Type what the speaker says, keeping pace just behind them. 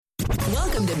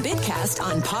Welcome to Bitcast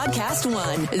on Podcast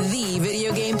One, the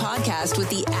video game podcast with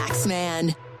the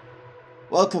Axeman.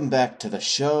 Welcome back to the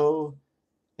show.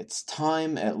 It's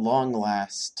time at long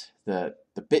last that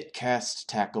the Bitcast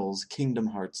tackles Kingdom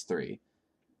Hearts 3.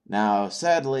 Now,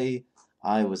 sadly,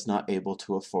 I was not able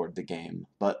to afford the game,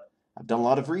 but I've done a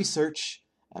lot of research,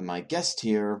 and my guest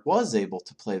here was able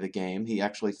to play the game. He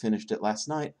actually finished it last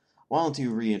night. Why don't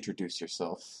you reintroduce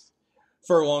yourself?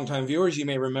 For longtime viewers, you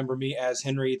may remember me as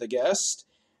Henry the Guest,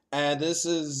 and this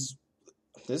has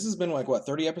been like,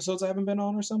 30 episodes I haven't been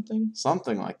on or something?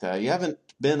 Something like that. You haven't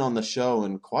been on the show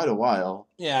in quite a while.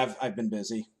 Yeah, I've been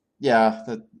busy. Yeah,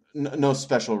 no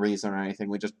special reason or anything.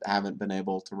 We just haven't been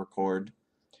able to record,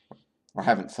 or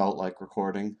haven't felt like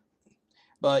recording.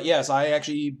 But yes, I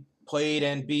actually played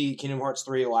and beat Kingdom Hearts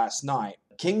 3 last night.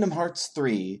 Kingdom Hearts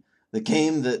 3, the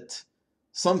game that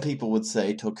some people would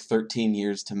say took 13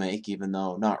 years to make, even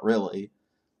though not really.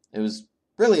 It was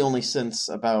really only since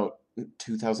about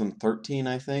 2013,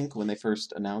 I think, when they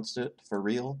first announced it for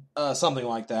real. Something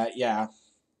like that, yeah.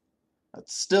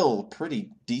 That's still a pretty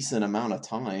decent amount of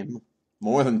time.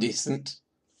 More than decent.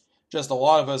 Just a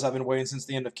lot of us have been waiting since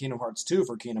the end of Kingdom Hearts 2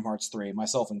 for Kingdom Hearts 3,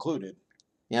 myself included.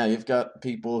 Yeah, you've got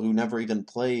people who never even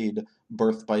played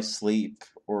Birth by Sleep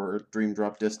or Dream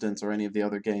Drop Distance or any of the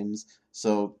other games,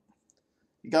 so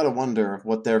you gotta wonder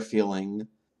what they're feeling.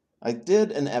 I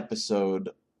did an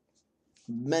episode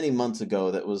many months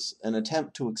ago that was an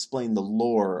attempt to explain the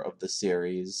lore of the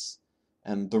series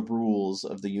and the rules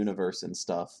of the universe and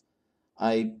stuff.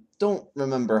 I don't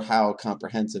remember how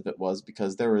comprehensive it was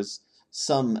because there was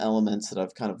some elements that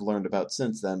I've kind of learned about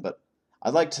since then, but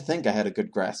I'd like to think I had a good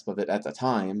grasp of it at the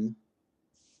time.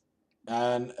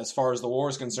 And as far as the lore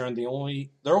is concerned, there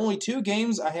are only two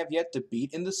games I have yet to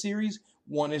beat in the series.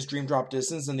 One is Dream Drop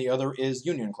Distance, and the other is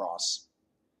Union Cross.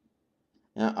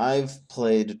 Now, I've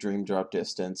played Dream Drop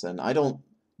Distance, and I don't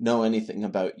know anything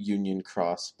about Union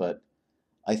Cross, but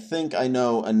I think I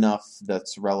know enough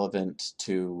that's relevant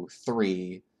to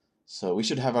 3, so we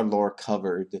should have our lore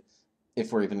covered,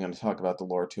 if we're even going to talk about the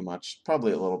lore too much.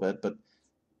 Probably a little bit, but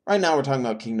right now we're talking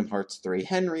about Kingdom Hearts 3.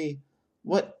 Henry,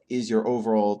 what is your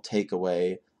overall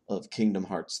takeaway of Kingdom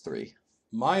Hearts 3?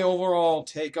 My overall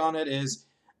take on it is,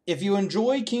 if you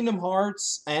enjoy Kingdom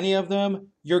Hearts, any of them,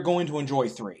 you're going to enjoy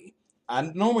 3. I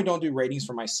normally don't do ratings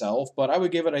for myself, but I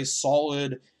would give it a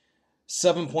solid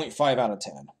 7.5 out of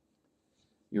 10.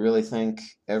 You really think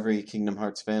every Kingdom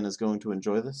Hearts fan is going to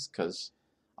enjoy this? Because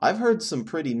I've heard some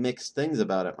pretty mixed things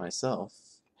about it myself.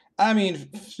 I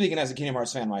mean, speaking as a Kingdom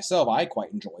Hearts fan myself, I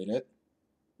quite enjoyed it.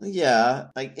 Yeah,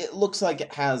 it looks like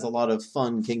it has a lot of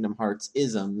fun Kingdom Hearts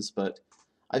isms, but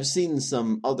I've seen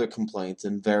some other complaints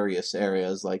in various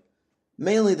areas, like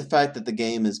mainly the fact that the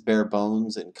game is bare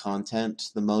bones in content.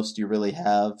 The most you really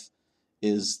have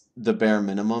is the bare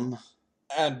minimum.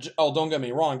 And don't get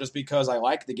me wrong, just because I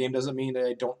like the game doesn't mean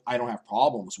that I don't have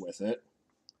problems with it.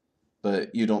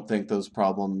 But you don't think those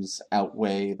problems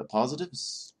outweigh the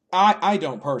positives? I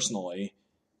don't personally.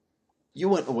 You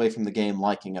went away from the game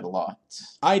liking it a lot.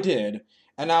 I did.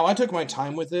 And now I took my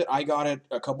time with it. I got it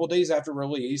a couple days after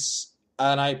release,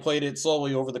 and I played it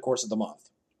slowly over the course of the month.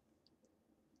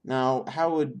 Now,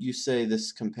 how would you say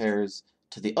this compares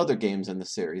to the other games in the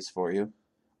series for you?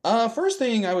 First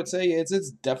thing I would say is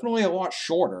it's definitely a lot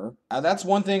shorter. That's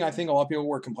one thing I think a lot of people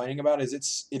were complaining about is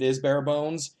it is bare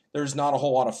bones. There's not a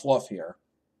whole lot of fluff here.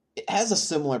 It has a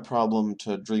similar problem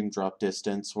to Dream Drop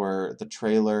Distance, where the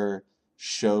trailer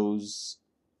shows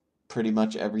pretty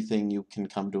much everything you can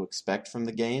come to expect from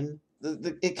the game.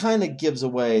 It kind of gives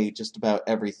away just about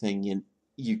everything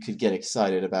you could get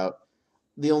excited about.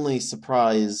 The only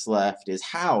surprise left is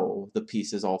how the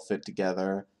pieces all fit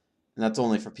together, and that's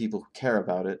only for people who care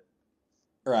about it.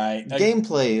 Right.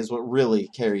 Gameplay is what really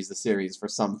carries the series for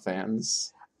some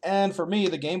fans. And for me,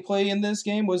 the gameplay in this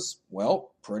game was,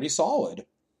 well, pretty solid.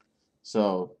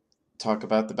 So, talk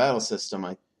about the battle system,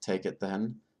 I take it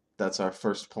then. That's our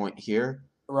first point here.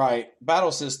 Right.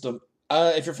 Battle system.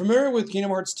 If you're familiar with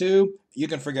Kingdom Hearts 2, you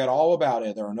can forget all about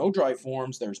it. There are no drive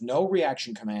forms. There's no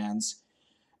reaction commands.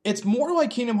 It's more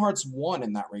like Kingdom Hearts 1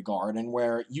 in that regard, and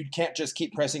where you can't just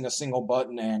keep pressing a single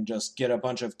button and just get a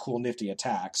bunch of cool, nifty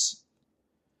attacks.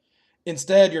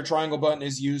 Instead, your triangle button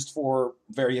is used for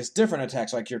various different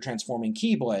attacks, like your transforming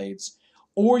keyblades,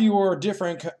 or your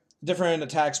different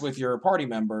attacks with your party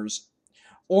members,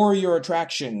 or your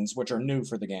attractions, which are new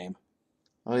for the game.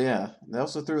 Oh yeah, they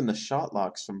also threw in the shot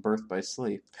locks from Birth by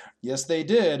Sleep. Yes, they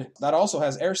did. That also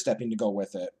has air stepping to go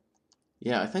with it.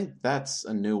 Yeah, I think that's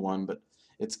a new one, but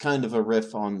it's kind of a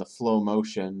riff on the flow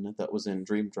motion that was in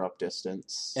Dream Drop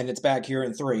Distance. And it's back here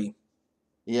in 3.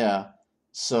 Yeah,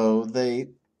 so they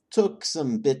took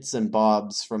some bits and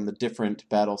bobs from the different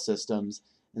battle systems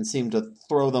and seemed to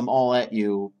throw them all at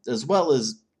you, as well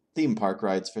as theme park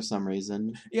rides for some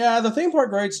reason. Yeah, the theme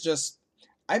park rides just...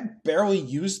 I barely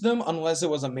used them unless it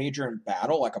was a major in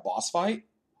battle, like a boss fight.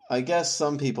 I guess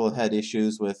some people had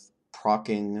issues with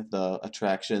procking the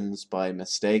attractions by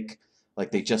mistake.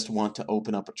 Like they just want to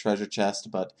open up a treasure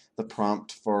chest, but the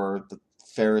prompt for the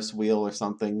Ferris wheel or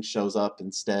something shows up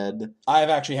instead. I've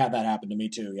actually had that happen to me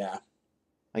too, yeah.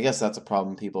 I guess that's a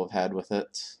problem people have had with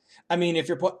it. I mean, if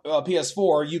you're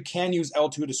PS4, you can use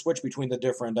L2 to switch between the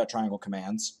different triangle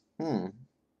commands.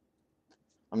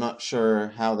 I'm not sure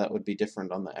how that would be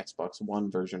different on the Xbox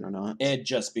One version or not. It'd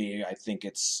just be, I think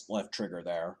it's left trigger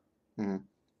there.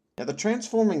 Yeah, the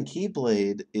transforming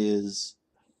Keyblade is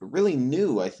really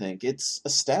new, I think. It's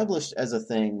established as a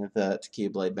thing that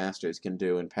Keyblade Masters can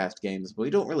do in past games, but we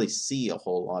don't really see a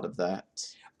whole lot of that.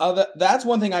 That's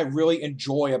one thing I really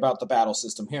enjoy about the battle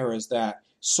system here is that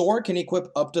Sora can equip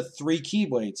up to 3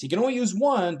 Keyblades. He can only use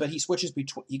one, but he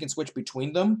can switch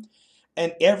between them.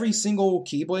 And every single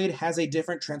Keyblade has a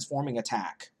different transforming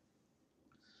attack.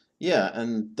 Yeah,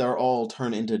 and they're all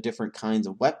turned into different kinds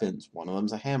of weapons. One of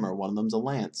them's a hammer, one of them's a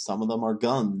lance, some of them are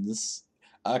guns.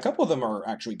 A couple of them are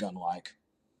actually gun-like.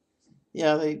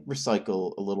 Yeah, they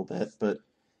recycle a little bit, but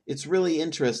it's really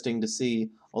interesting to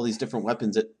see all these different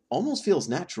weapons. It almost feels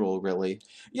natural, really.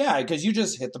 Yeah, because you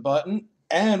just hit the button,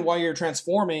 and while you're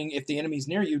transforming, if the enemy's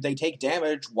near you, they take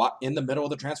damage in the middle of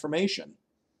the transformation.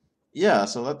 Yeah,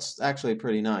 so that's actually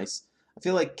pretty nice. I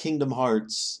feel like Kingdom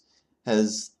Hearts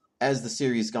has, as the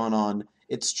series gone on,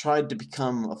 it's tried to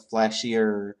become a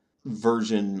flashier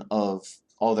version of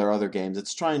all their other games.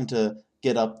 It's trying to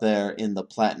get up there in the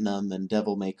Platinum and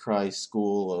Devil May Cry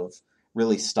school of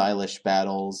really stylish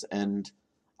battles, and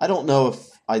I don't know if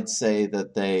I'd say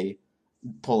that they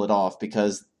pull it off,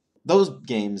 because those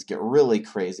games get really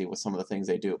crazy with some of the things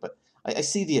they do, but I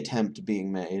see the attempt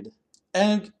being made.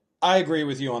 And I agree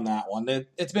with you on that one.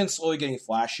 It's been slowly getting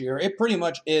flashier. It pretty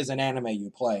much is an anime you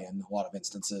play in a lot of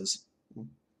instances.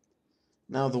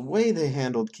 Now, the way they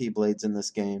handled Keyblades in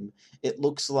this game, it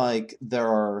looks like there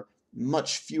are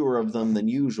much fewer of them than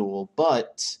usual,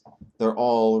 but they're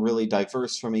all really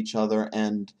diverse from each other,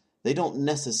 and they don't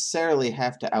necessarily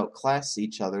have to outclass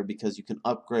each other because you can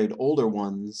upgrade older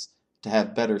ones to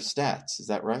have better stats. Is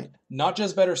that right? Not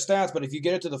just better stats, but if you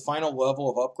get it to the final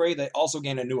level of upgrade, they also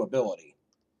gain a new ability.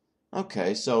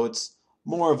 Okay, so it's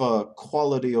more of a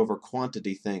quality over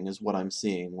quantity thing is what I'm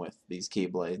seeing with these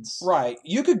Keyblades. Right.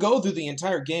 You could go through the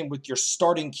entire game with your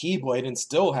starting Keyblade and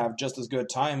still have just as good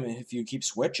time if you keep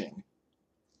switching.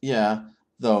 Yeah,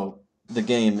 though the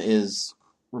game is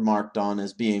remarked on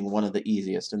as being one of the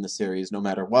easiest in the series no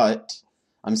matter what.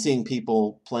 I'm seeing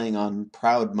people playing on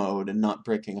proud mode and not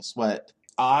breaking a sweat.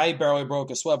 I barely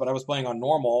broke a sweat, but I was playing on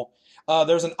normal.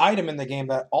 There's an item in the game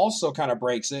that also kind of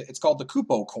breaks it. It's called the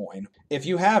Kupo coin. If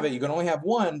you have it, you can only have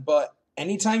one, but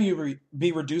anytime you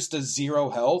be reduced to 0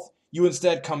 health, you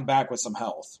instead come back with some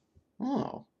health.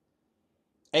 Oh.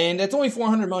 And it's only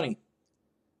 400 money.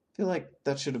 I feel like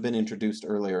that should have been introduced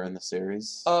earlier in the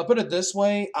series. Put it this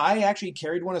way, I actually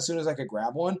carried one as soon as I could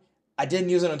grab one. I didn't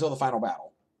use it until the final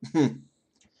battle.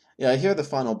 Yeah, I hear the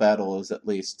final battle is at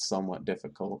least somewhat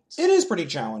difficult. It is pretty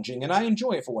challenging, and I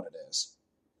enjoy it for what it is.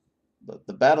 But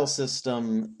the battle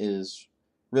system is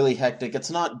really hectic. It's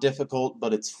not difficult,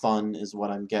 but it's fun, is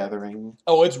what I'm gathering.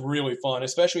 Oh, it's really fun,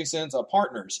 especially since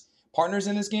partners. Partners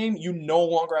in this game, you no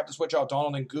longer have to switch out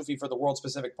Donald and Goofy for the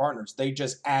world-specific partners. They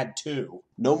just add 2.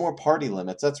 No more party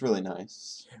limits. That's really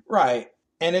nice. Right.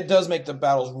 And it does make the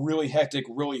battles really hectic,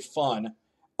 really fun.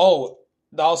 Oh,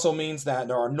 that also means that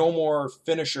there are no more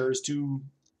finishers to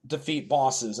defeat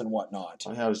bosses and whatnot.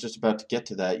 I was just about to get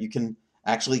to that. You can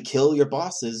actually kill your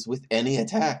bosses with any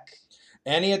attack.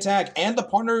 Any attack. And the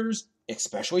partners,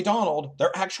 especially Donald,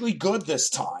 they're actually good this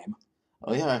time.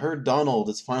 Oh yeah, I heard Donald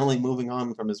is finally moving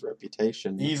on from his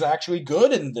reputation. He's actually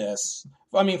good in this.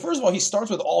 I mean, first of all, he starts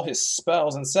with all his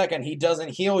spells, and second, he doesn't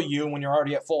heal you when you're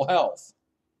already at full health.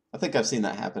 I think I've seen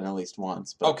that happen at least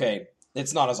once. But okay,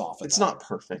 it's not as often. It's not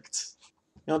perfect.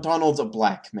 You know, Donald's a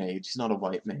black mage. He's not a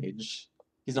white mage.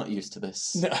 He's not used to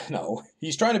this. No.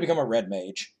 He's trying to become a red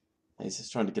mage. He's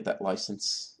just trying to get that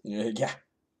license. Yeah.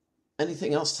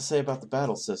 Anything else to say about the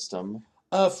battle system?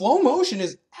 Flow motion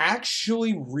is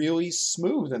actually really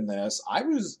smooth in this. I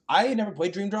had never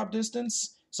played Dream Drop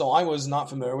Distance, so I was not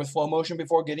familiar with flow motion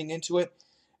before getting into it.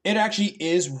 It actually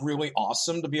is really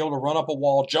awesome to be able to run up a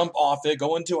wall, jump off it,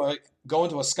 go into a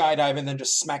skydive, and then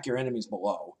just smack your enemies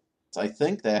below. I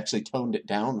think they actually toned it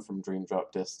down from Dream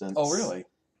Drop Distance. Oh, really?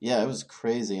 Yeah, it was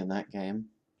crazy in that game.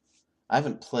 I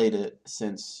haven't played it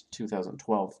since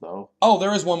 2012, though. Oh,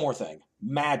 there is one more thing.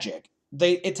 Magic.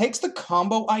 It takes the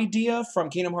combo idea from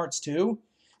Kingdom Hearts 2,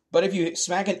 but if you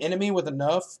smack an enemy with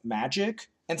enough magic,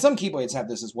 and some Keyblades have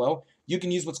this as well, you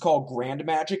can use what's called Grand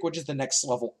Magic, which is the next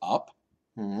level up.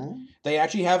 Hmm? They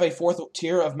actually have a fourth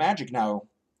tier of magic now.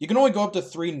 You can only go up to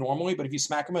 3 normally, but if you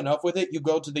smack them enough with it, you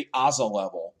go to the Aza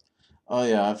level. Oh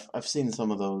yeah, I've seen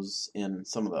some of those in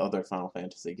some of the other Final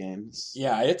Fantasy games.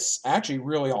 Yeah, it's actually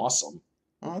really awesome.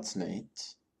 Oh, that's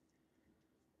neat.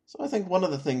 So I think one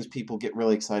of the things people get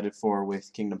really excited for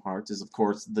with Kingdom Hearts is, of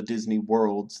course, the Disney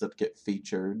worlds that get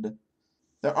featured.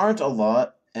 There aren't a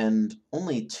lot, and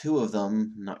only 2 of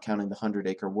them, not counting the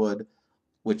 100-Acre Wood,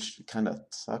 which kind of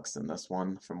sucks in this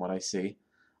one from what I see.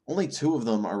 Only 2 of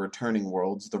them are returning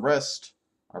worlds. The rest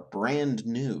are brand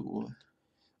new.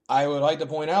 I would like to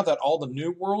point out that all the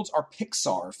new worlds are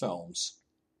Pixar films.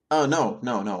 Oh, no.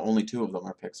 Only 2 of them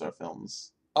are Pixar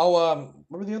films. Oh,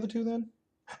 what were the other 2 then?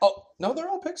 Oh, no, they're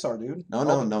all Pixar, dude.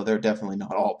 No, they're definitely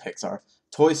not all Pixar.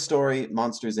 Toy Story,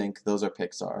 Monsters, Inc., those are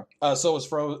Pixar. So is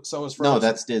Frozen. No,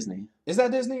 that's Disney. Is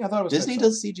that Disney? I thought it was Disney Pixar.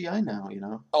 does CGI now, you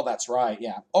know. Oh, that's right,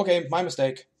 yeah. Okay, my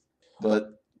mistake.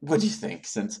 But what do you think,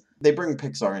 since they bring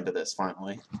Pixar into this,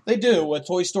 finally? They do, with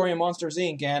Toy Story and Monsters,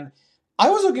 Inc., and I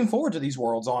was looking forward to these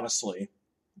worlds, honestly.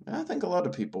 I think a lot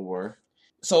of people were.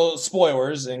 So,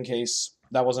 spoilers, in case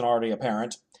that wasn't already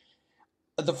apparent.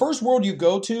 The first world you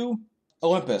go to,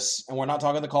 Olympus, and we're not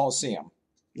talking the Colosseum.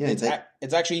 Yeah,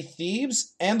 It's actually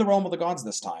Thebes and the Realm of the Gods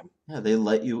this time. yeah, they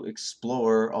let you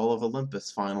explore all of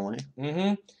Olympus, finally.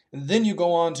 Mm-hmm. And then you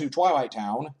go on to Twilight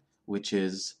Town. Which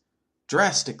is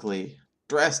drastically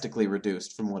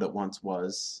reduced from what it once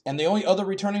was. And the only other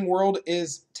returning world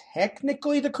is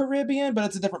technically the Caribbean, but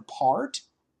it's a different part.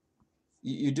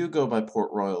 You do go by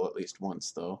Port Royal at least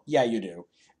once, though. Yeah, you do.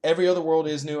 Every other world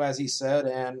is new, as he said,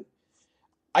 and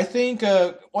I think,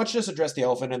 let's just address the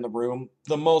elephant in the room.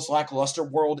 The most lackluster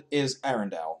world is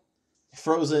Arendelle.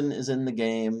 Frozen is in the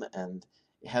game, and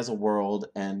it has a world,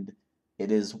 and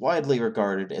it is widely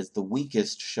regarded as the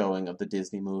weakest showing of the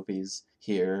Disney movies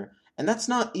here. And that's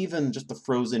not even just the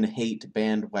Frozen hate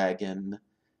bandwagon,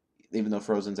 even though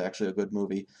Frozen's actually a good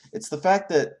movie. It's the fact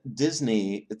that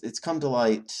Disney, it's come to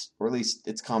light, or at least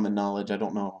it's common knowledge, I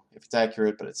don't know if it's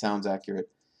accurate, but it sounds accurate,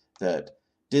 that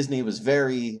Disney was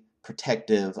very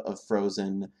protective of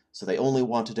Frozen, so they only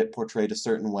wanted it portrayed a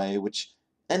certain way, which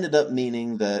ended up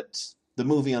meaning that the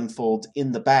movie unfolds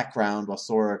in the background while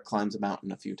Sora climbs a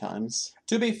mountain a few times.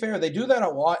 To be fair, they do that a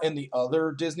lot in the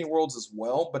other Disney worlds as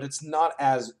well, but it's not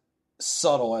as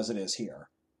subtle as it is here.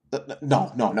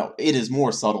 No. It is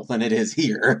more subtle than it is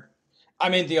here. I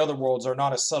mean, the other worlds are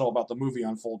not as subtle about the movie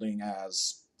unfolding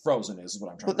as Frozen is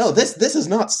what I'm trying to say. No, this is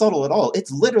not subtle at all.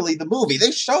 It's literally the movie.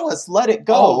 They show us Let It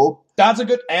Go. Oh, that's a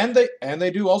good... And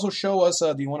they do also show us,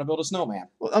 do you want to build a snowman?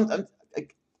 Well,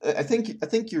 I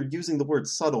think you're using the word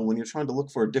subtle when you're trying to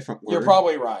look for a different word. You're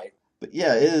probably right. But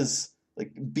yeah, it is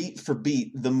like beat for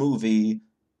beat the movie,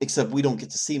 except we don't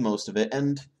get to see most of it.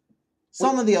 And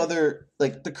some of the other,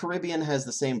 like the Caribbean has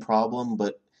the same problem,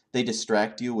 but they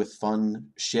distract you with fun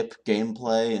ship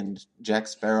gameplay and Jack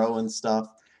Sparrow and stuff.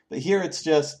 But here it's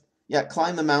just,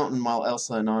 climb the mountain while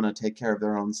Elsa and Anna take care of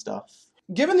their own stuff.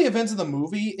 Given the events of the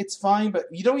movie, it's fine, but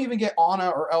you don't even get Anna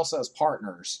or Elsa as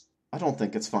partners. I don't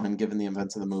think it's fine given the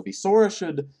events of the movie. Sora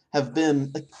should have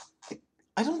been,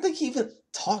 I don't think he even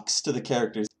talks to the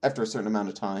characters after a certain amount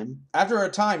of time. After a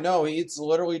time, no, it's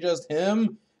literally just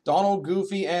him, Donald,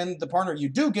 Goofy, and the partner you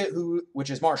do get, which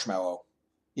is Marshmallow.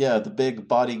 Yeah, the big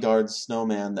bodyguard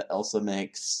snowman that Elsa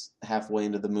makes halfway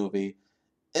into the movie.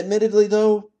 Admittedly,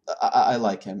 though, I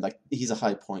like him. Like, he's a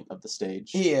high point of the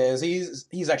stage. He is.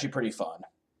 He's actually pretty fun.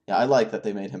 Yeah, I like that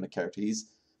they made him a character.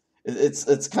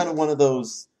 It's kind of one of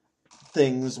those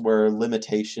things where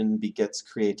limitation begets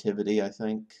creativity, I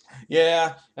think.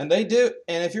 Yeah, and they do.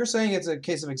 And if you're saying it's a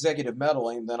case of executive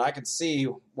meddling, then I can see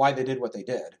why they did what they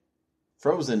did.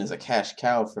 Frozen is a cash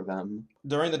cow for them.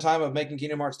 During the time of making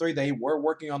Kingdom Hearts 3, they were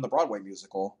working on the Broadway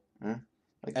musical.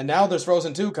 And now there's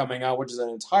Frozen 2 coming out, which is an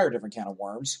entire different can of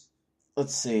worms.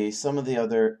 Let's see, some of the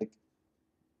other...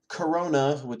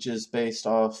 Corona, which is based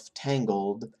off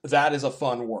Tangled. That is a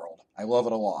fun world. I love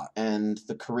it a lot. And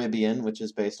the Caribbean, which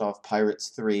is based off Pirates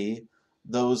 3.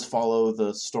 Those follow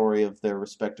the story of their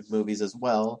respective movies as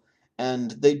well.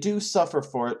 And they do suffer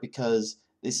for it because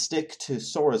they stick to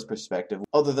Sora's perspective.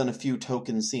 Other than a few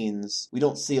token scenes, we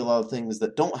don't see a lot of things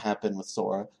that don't happen with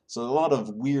Sora. So a lot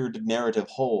of weird narrative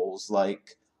holes,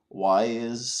 like, why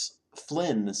is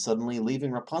Flynn suddenly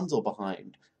leaving Rapunzel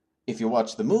behind? If you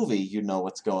watch the movie, you know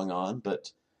what's going on,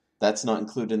 but that's not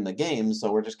included in the game,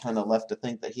 so we're just kind of left to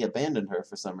think that he abandoned her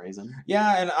for some reason.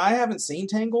 Yeah, and I haven't seen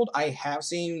Tangled. I have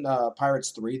seen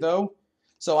Pirates 3, though.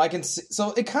 So I can see,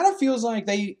 so it kind of feels like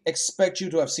they expect you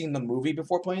to have seen the movie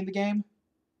before playing the game.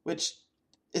 Which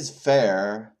is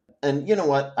fair. And you know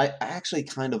what? I actually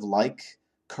kind of like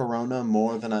Corona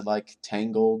more than I like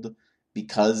Tangled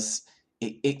because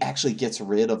it actually gets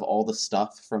rid of all the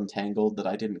stuff from Tangled that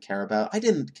I didn't care about. I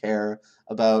didn't care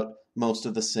about most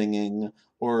of the singing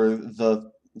or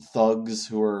the thugs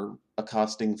who are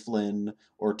accosting Flynn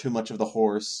or too much of the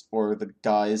horse or the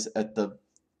guys at the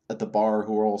bar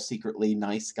who are all secretly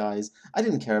nice guys. I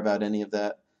didn't care about any of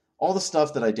that. All the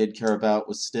stuff that I did care about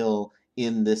was still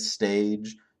in this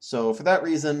stage. So for that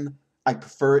reason, I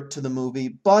prefer it to the movie,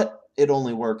 but it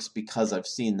only works because I've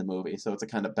seen the movie, so it's a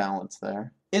kind of balance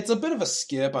there. It's a bit of a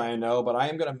skip, I know, but I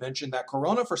am going to mention that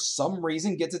Corona, for some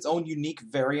reason, gets its own unique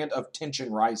variant of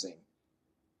tension rising.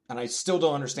 And I still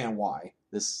don't understand why.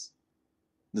 This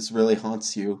really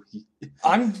haunts you.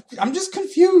 I'm just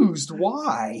confused.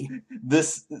 Why?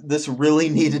 This really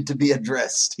needed to be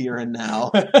addressed here and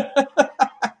now. It's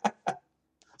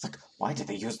like, why did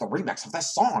they use the remix of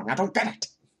this song? I don't get it.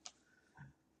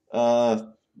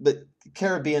 But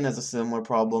Caribbean has a similar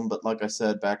problem, but like I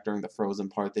said, back during the Frozen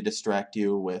part, they distract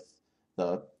you with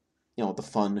the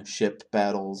fun ship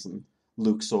battles and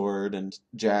Luxord and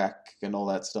Jack and all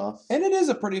that stuff. And it is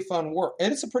a pretty fun world.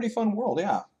 It is a pretty fun world,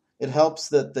 yeah. It helps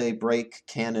that they break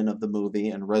canon of the movie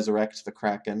and resurrect the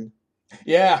Kraken.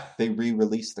 Yeah. They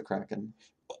re-release the Kraken.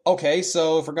 Okay,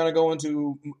 so if we're going to go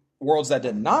into worlds that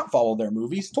did not follow their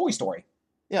movies, Toy Story.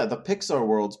 Yeah, the Pixar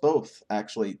worlds both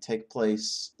actually take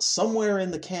place somewhere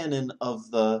in the canon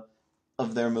of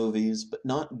their movies, but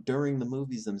not during the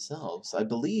movies themselves. I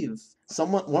believe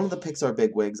one of the Pixar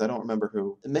bigwigs, I don't remember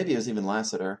who, maybe it was even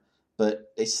Lasseter,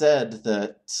 but they said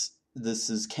that this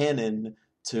is canon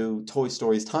to Toy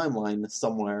Story's timeline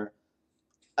somewhere,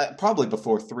 probably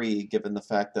before 3, given the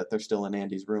fact that they're still in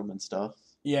Andy's room and stuff.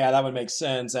 Yeah, that would make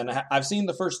sense. And I've seen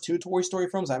the first 2 Toy Story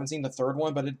films. I haven't seen the third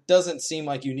one, but it doesn't seem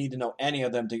like you need to know any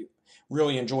of them to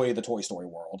really enjoy the Toy Story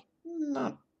world.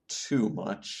 Not too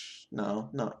much. No,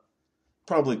 not.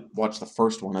 Probably watch the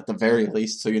first one at the very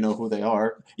least so you know who they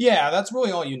are. Yeah, that's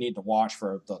really all you need to watch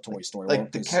for the Toy Story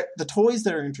world. The toys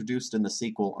that are introduced in the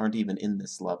sequel aren't even in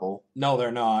this level. No,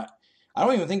 they're not. I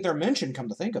don't even think they're mentioned, come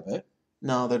to think of it.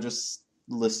 No, they're just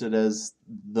listed as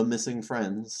the missing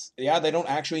friends. Yeah, they don't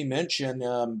actually mention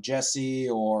Jessie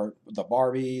or the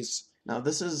Barbies. Now,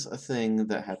 this is a thing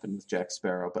that happened with Jack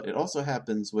Sparrow, but it also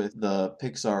happens with the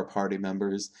Pixar party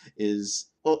members.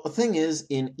 The thing is,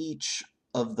 in each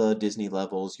of the Disney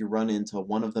levels, you run into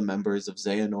one of the members of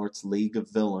Xehanort's League of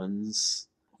Villains.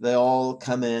 They all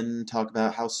come in, talk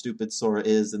about how stupid Sora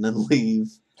is, and then leave.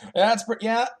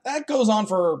 That goes on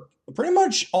for pretty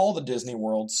much all the Disney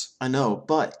worlds. I know,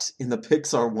 but in the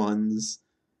Pixar ones,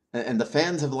 and the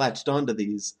fans have latched onto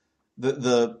these,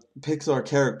 the Pixar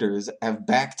characters have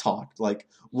backtalked. Like,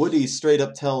 Woody straight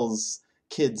up tells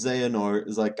Kid Xehanort,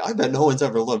 is like, I bet no one's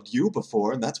ever loved you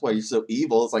before, and that's why you're so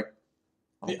evil. It's like,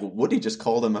 Woody just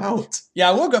called him out.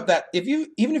 Yeah, look up that. Even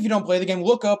if you don't play the game,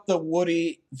 look up the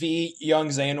Woody v. Young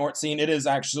Xehanort scene. It is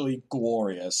actually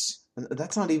glorious. And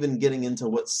that's not even getting into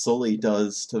what Sully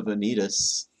does to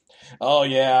Vanitas. Oh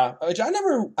yeah, which I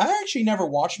actually never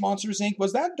watched Monsters Inc.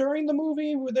 Was that during the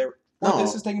movie? No.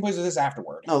 This is taking place, or is this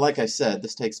afterward? No, like I said,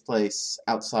 this takes place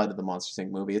outside of the Monsters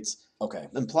Inc. movie. It's okay.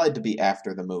 Implied to be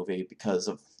after the movie because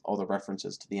of all the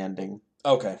references to the ending.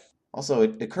 Okay. Also,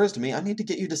 it occurs to me, I need to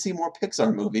get you to see more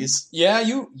Pixar movies. Yeah,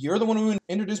 you're the one who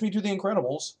introduced me to The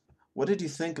Incredibles. What did you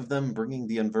think of them bringing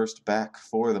the Unversed back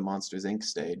for the Monsters, Inc.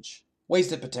 stage?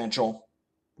 Wasted potential.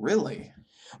 Really?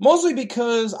 Mostly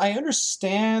because I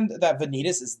understand that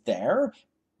Vanitas is there,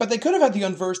 but they could have had the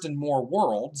Unversed in more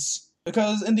worlds.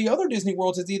 Because in the other Disney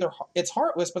worlds, it's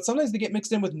Heartless, but sometimes they get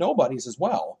mixed in with Nobodies as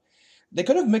well. They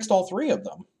could have mixed all 3 of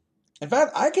them. In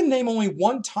fact, I can name only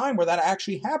one time where that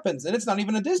actually happens, and it's not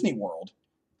even a Disney world.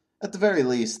 At the very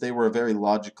least, they were a very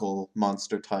logical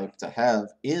monster type to have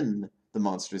in the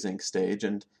Monsters, Inc. stage,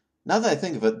 and now that I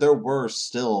think of it, there were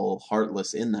still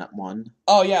Heartless in that one.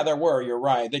 Oh yeah, there were, you're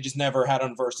right. They just never had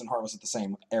Unversed and Heartless at the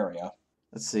same area.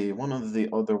 Let's see, one of the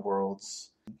other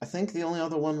worlds. I think the only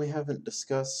other one we haven't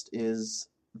discussed is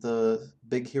the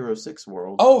Big Hero 6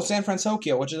 world. Oh, San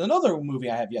Francisco, which is another movie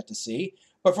I have yet to see.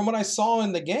 But from what I saw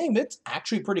in the game, it's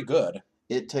actually pretty good.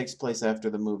 It takes place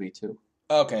after the movie, too.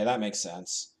 Okay, that makes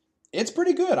sense. It's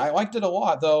pretty good. I liked it a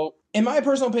lot, though. In my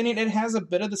personal opinion, it has a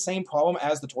bit of the same problem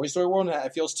as the Toy Story world, and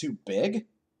it feels too big.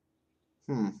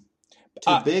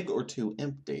 Too big or too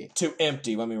empty? Too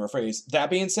empty, let me rephrase. That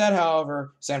being said,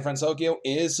 however, San Francisco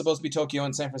is supposed to be Tokyo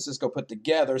and San Francisco put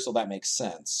together, so that makes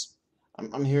sense.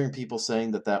 I'm hearing people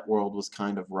saying that world was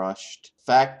kind of rushed.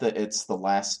 The fact that it's the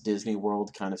last Disney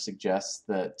World kind of suggests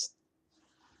that...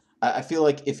 I feel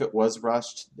like if it was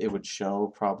rushed, it would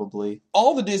show, probably.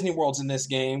 All the Disney Worlds in this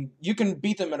game, you can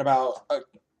beat them in about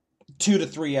 2 to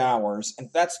 3 hours, and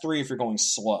that's 3 if you're going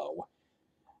slow.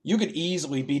 You could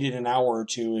easily beat it in an hour or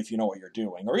 2 if you know what you're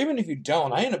doing. Or even if you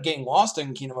don't, I end up getting lost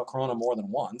in Kingdom of Corona more than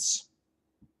once.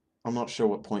 I'm not sure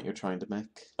what point you're trying to make.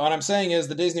 What I'm saying is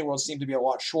the Disney Worlds seem to be a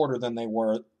lot shorter than they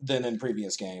were than in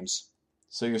previous games.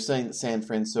 So you're saying that San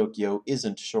Francisco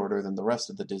isn't shorter than the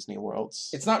rest of the Disney Worlds?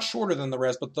 It's not shorter than the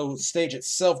rest, but the stage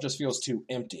itself just feels too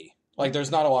empty. Like, there's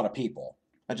not a lot of people.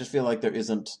 I just feel like there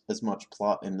isn't as much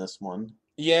plot in this one.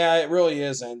 Yeah, it really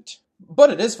isn't. But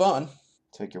it is fun.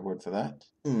 Take your word for that.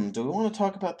 Do we want to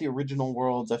talk about the original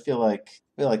worlds? I feel like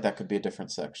that could be a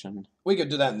different section. We could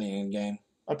do that in the end game.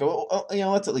 Okay, well,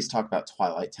 let's at least talk about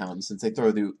Twilight Town, since they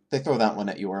throw that one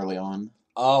at you early on.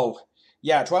 Oh,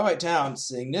 yeah, Twilight Town,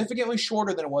 significantly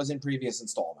shorter than it was in previous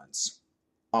installments.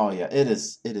 Oh yeah, it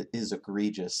is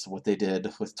egregious what they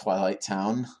did with Twilight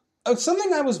Town.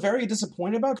 Something I was very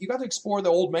disappointed about, you got to explore the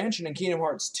old mansion in Kingdom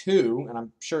Hearts 2, and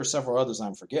I'm sure several others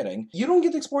I'm forgetting. You don't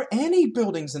get to explore any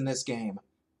buildings in this game.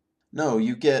 No,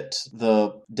 you get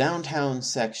the downtown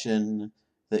section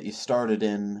that you started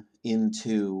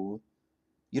into.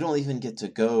 You don't even get to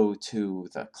go to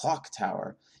the clock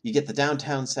tower. You get the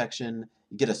downtown section,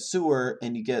 you get a sewer,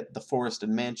 and you get the forest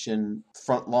and mansion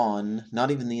front lawn,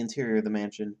 not even the interior of the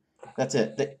mansion. That's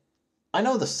it. I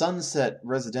know the Sunset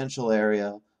residential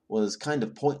area was kind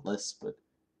of pointless, but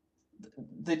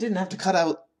they didn't have to cut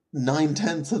out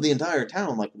 9/10 of the entire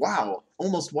town. Like, wow,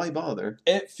 almost why bother?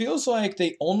 It feels like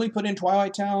they only put in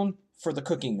Twilight Town for the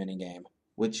cooking minigame.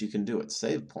 Which you can do at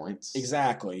save points.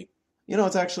 Exactly. You know,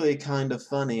 it's actually kind of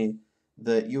funny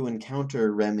that you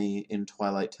encounter Remy in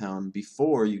Twilight Town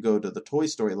before you go to the Toy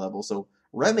Story level, so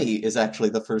Remy is actually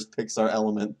the first Pixar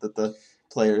element that the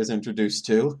player is introduced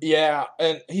to. Yeah,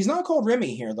 and he's not called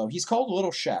Remy here, though. He's called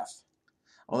Little Chef.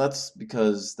 Well, that's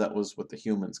because that was what the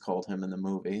humans called him in the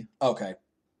movie. Okay.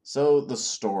 So, the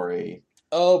story.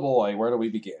 Oh boy, where do we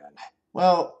begin?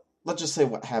 Well, let's just say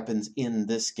what happens in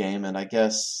this game, and I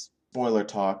guess, spoiler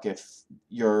talk, if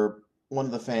you're one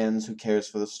of the fans who cares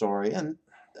for the story, and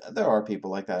there are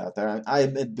people like that out there.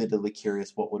 I'm admittedly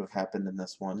curious what would have happened in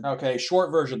this one. Okay,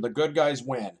 short version, the good guys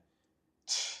win.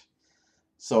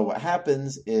 So what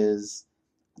happens is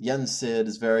Yen Sid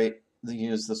is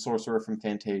the sorcerer from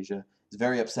Fantasia, is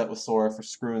very upset with Sora for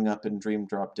screwing up in Dream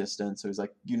Drop Distance. So he's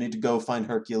like, you need to go find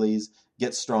Hercules,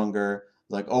 get stronger.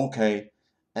 Like, okay.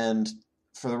 And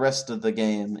for the rest of the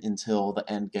game, until the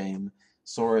end game,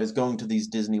 Sora is going to these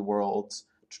Disney worlds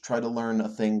to try to learn a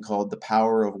thing called the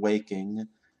power of waking.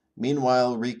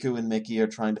 Meanwhile, Riku and Mickey are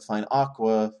trying to find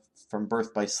Aqua from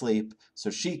Birth by Sleep so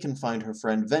she can find her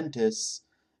friend Ventus,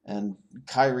 and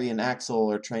Kairi and Axel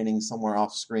are training somewhere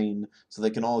off screen so they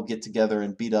can all get together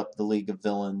and beat up the League of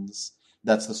Villains.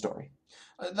 That's the story.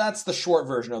 That's the short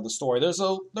version of the story. There's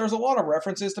a lot of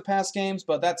references to past games,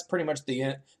 but that's pretty much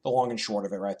the long and short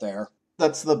of it right there.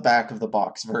 That's the back of the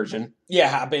box version.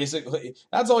 Yeah, basically.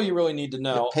 That's all you really need to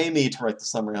know. Yeah, pay me to write the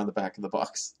summary on the back of the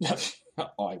box.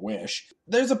 Oh, I wish.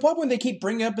 There's a plot point they keep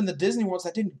bringing up in the Disney worlds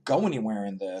that didn't go anywhere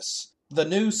in this. The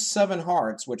new Seven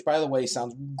Hearts, which, by the way,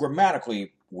 sounds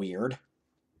grammatically weird.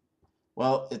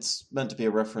 Well, it's meant to be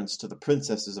a reference to the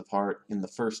Princesses of Heart in the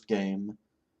first game,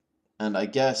 and I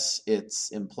guess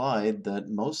it's implied that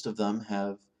most of them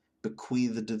have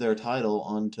bequeathed their title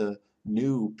onto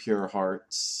new Pure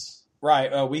Hearts.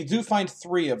 Right, we do find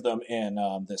 3 of them in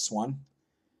this one.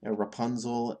 Yeah,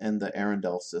 Rapunzel and the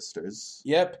Arendelle sisters.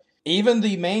 Yep. Even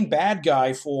the main bad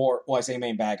guy I say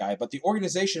main bad guy, but the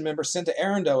organization member sent to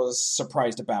Arendelle is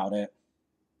surprised about it.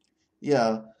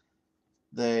 Yeah,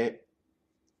 they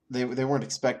weren't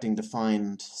expecting to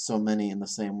find so many in the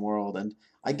same world, and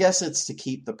I guess it's to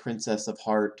keep the Princess of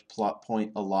Heart plot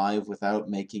point alive without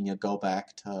making you go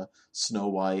back to Snow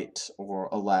White or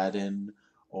Aladdin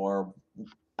or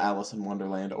Alice in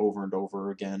Wonderland over and over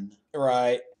again.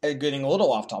 Right. Getting a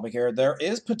little off topic here, there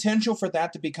is potential for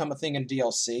that to become a thing in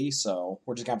DLC, so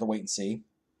we're just going to have to wait and see.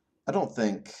 I don't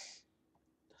think...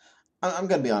 I'm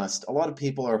going to be honest. A lot of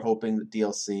people are hoping that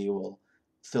DLC will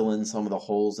fill in some of the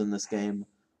holes in this game.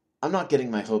 I'm not getting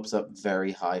my hopes up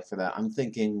very high for that. I'm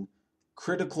thinking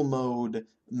critical mode,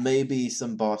 maybe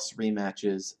some boss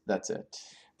rematches, that's it.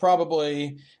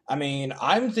 Probably. I mean,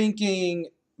 I'm thinking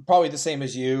Probably the same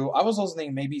as you. I was also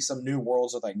thinking maybe some new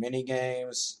worlds with like mini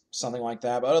games, something like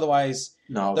that. But otherwise,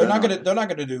 No, they're not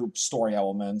gonna do story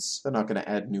elements. they're not going to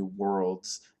add new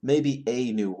worlds. Maybe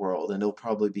a new world, and it'll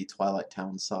probably be Twilight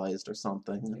Town sized or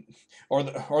something. Or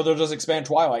they'll just expand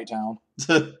Twilight Town.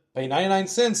 Pay 99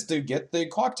 cents to get the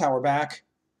clock tower back.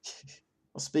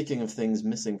 Well, speaking of things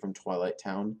missing from Twilight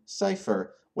Town,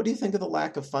 Cypher, what do you think of the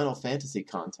lack of Final Fantasy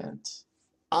content?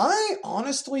 I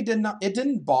honestly did not. It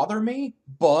didn't bother me,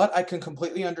 but I can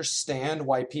completely understand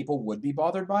why people would be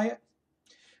bothered by it.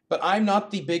 But I'm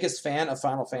not the biggest fan of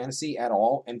Final Fantasy at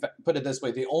all. In fact, put it this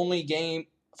way: the only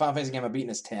Final Fantasy game I've beaten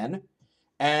is 10,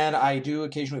 and I do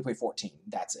occasionally play 14.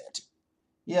 That's it.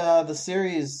 Yeah, the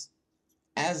series,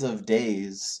 as of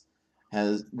days,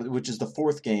 which is the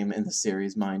fourth game in the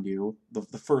series, mind you,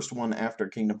 the first one after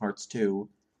Kingdom Hearts 2.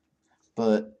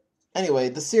 But anyway,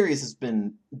 the series has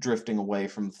been drifting away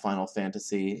from Final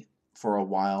Fantasy for a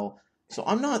while, so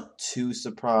I'm not too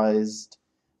surprised,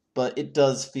 but it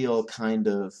does feel kind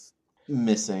of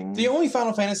missing. The only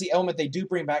Final Fantasy element they do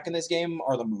bring back in this game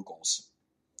are the Moogles.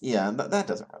 Yeah, that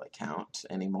doesn't really count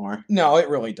anymore. No, it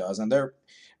really doesn't.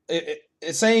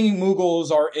 It's saying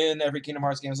Moogles are in every Kingdom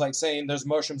Hearts game is like saying there's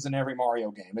mushrooms in every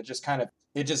Mario game. It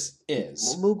just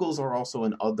is. Well, Moogles are also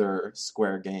in other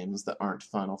Square games that aren't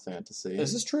Final Fantasy.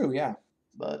 This is true, yeah.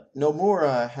 But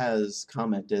Nomura has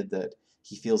commented that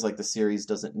he feels like the series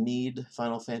doesn't need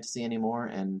Final Fantasy anymore,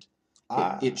 and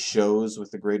it shows with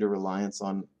the greater reliance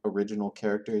on original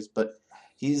characters. But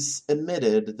he's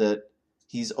admitted that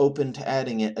he's open to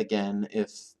adding it again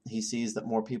if he sees that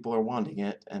more people are wanting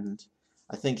it, and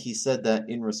I think he said that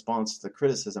in response to the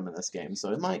criticism in this game,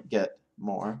 so it might get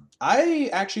more. I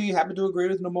actually happen to agree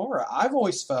with Nomura. I've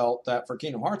always felt that for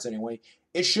Kingdom Hearts anyway,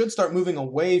 it should start moving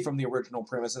away from the original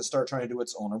premise and start trying to do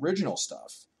its own original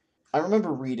stuff. I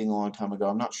remember reading a long time ago,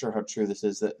 I'm not sure how true this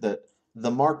is, that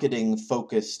the marketing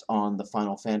focused on the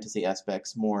Final Fantasy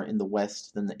aspects more in the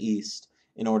West than the East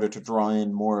in order to draw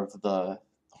in more of the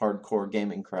hardcore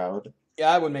gaming crowd.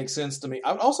 Yeah, that would make sense to me.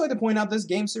 I would also like to point out this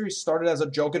game series started as a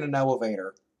joke in an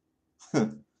elevator.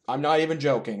 I'm not even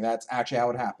joking. That's actually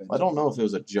how it happened. I don't know if it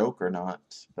was a joke or not,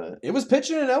 but it was pitched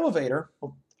in an elevator.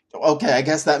 Okay, I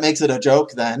guess that makes it a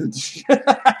joke then.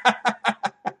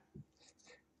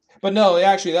 But no,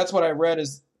 actually, that's what I read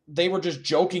is they were just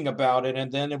joking about it,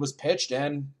 and then it was pitched,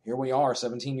 and here we are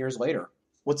 17 years later.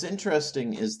 What's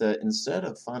interesting is that instead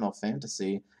of Final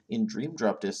Fantasy, in Dream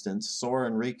Drop Distance, Sora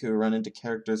and Riku run into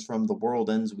characters from The World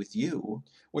Ends With You.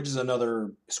 Which is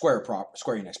another Square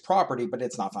Enix property, but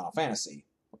it's not Final Fantasy.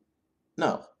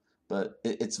 No, but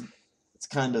it's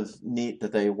kind of neat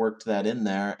that they worked that in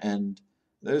there, and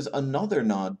there's another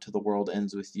nod to The World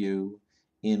Ends With You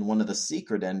in one of the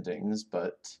secret endings,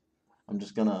 but I'm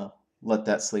just gonna let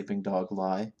that sleeping dog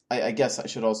lie. I guess I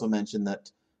should also mention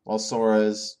that while Sora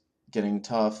is getting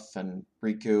tough, and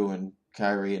Riku and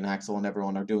Kairi and Axel and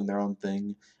everyone are doing their own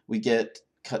thing, we get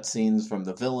cutscenes from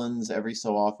the villains every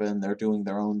so often. They're doing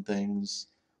their own things.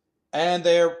 And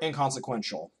they're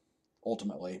inconsequential,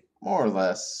 ultimately. More or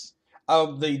less.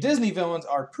 The Disney villains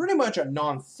are pretty much a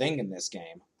non-thing in this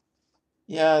game.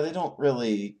 Yeah, they don't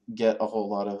really get a whole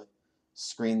lot of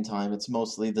screen time. It's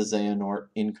mostly the Xehanort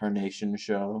incarnation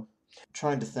show. I'm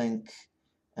trying to think,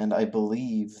 and I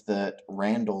believe that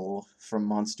Randall from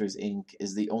Monsters, Inc.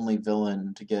 is the only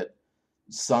villain to get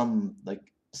some,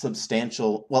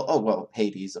 substantial...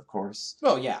 Hades, of course.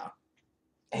 Well, yeah.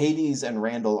 Hades and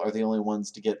Randall are the only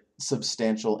ones to get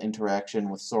substantial interaction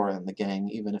with Sora and the gang,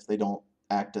 even if they don't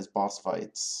act as boss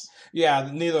fights. Yeah,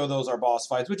 neither of those are boss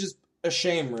fights, which is a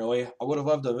shame, really. I would have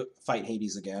loved to fight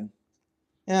Hades again.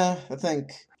 Yeah, I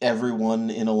think everyone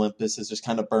in Olympus is just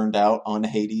kind of burned out on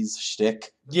Hades'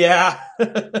 shtick. Yeah.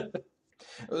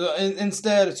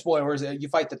 Instead, spoilers, you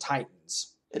fight the Titans.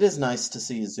 It is nice to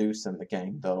see Zeus and the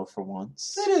gang, though, for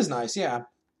once. It is nice, yeah.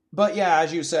 But yeah,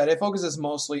 as you said, it focuses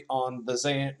mostly on the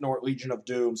Xehanort Legion of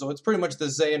Doom, so it's pretty much the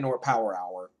Xehanort Power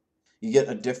Hour. You get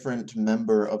a different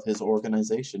member of his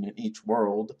organization in each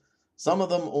world. Some of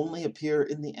them only appear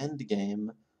in the end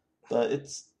game, but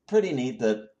it's pretty neat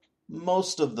that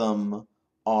most of them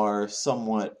are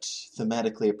somewhat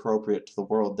thematically appropriate to the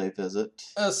world they visit.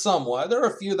 Somewhat. There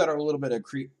are a few that are a little bit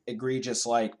egregious,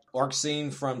 like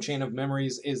Arksene from Chain of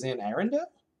Memories is in Arendelle?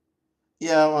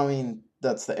 Yeah, well, I mean,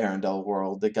 that's the Arendelle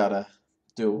world. They gotta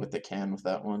do what they can with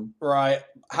that one. Right.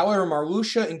 However,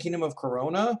 Marluxia in Kingdom of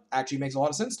Corona actually makes a lot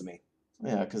of sense to me.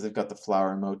 Yeah, because they've got the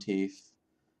flower motif.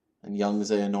 And young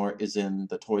Xehanort is in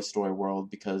the Toy Story world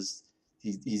because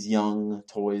he's young.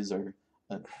 Toys are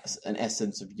an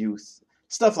essence of youth.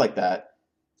 Stuff like that.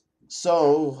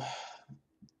 So,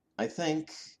 I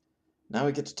think Now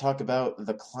we get to talk about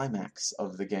the climax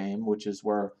of the game, which is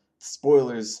where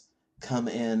spoilers come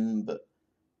in, but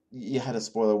you had a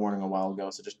spoiler warning a while ago,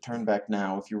 so just turn back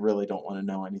now if you really don't want to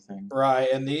know anything. Right,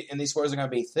 and these spoilers are going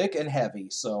to be thick and heavy,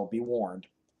 so be warned.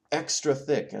 Extra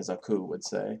thick, as Aku would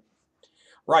say.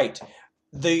 Right.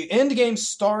 The end game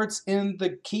starts in the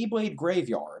Keyblade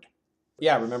Graveyard.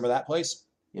 Yeah, remember that place?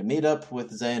 You meet up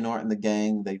with Xehanort and the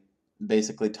gang, they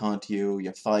basically taunt you,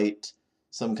 you fight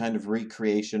some kind of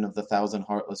recreation of the Thousand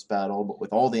Heartless battle, but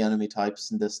with all the enemy types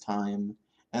this time.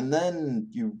 And then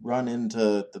you run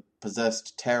into the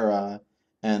possessed Terra,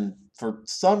 and for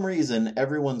some reason,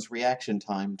 everyone's reaction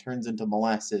time turns into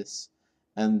molasses,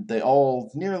 and they all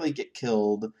nearly get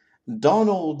killed.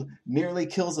 Donald nearly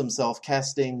kills himself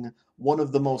casting one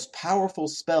of the most powerful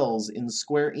spells in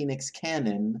Square Enix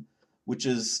canon, which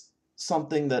is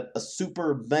something that a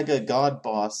super mega god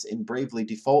boss in Bravely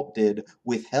Default did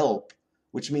with help,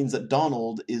 which means that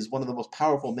Donald is one of the most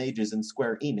powerful mages in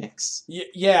Square Enix.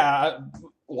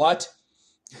 What?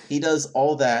 He does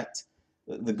all that.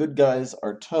 The good guys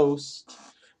are toast.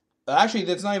 Actually,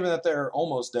 it's not even that they're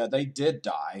almost dead. They did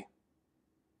die.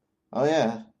 Oh,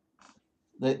 yeah.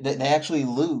 They actually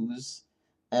lose,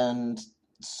 and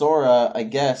Sora, I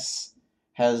guess,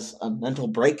 has a mental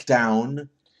breakdown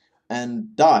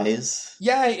and dies.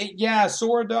 Yeah,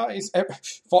 Sora dies.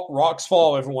 Rocks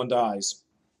fall, everyone dies.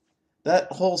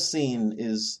 That whole scene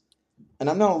is, and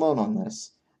I'm not alone on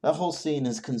this, that whole scene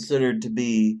is considered to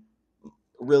be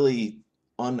really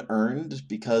unearned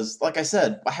because, like I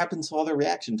said, what happens to all their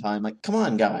reaction time? Like, come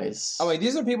on, guys. I mean,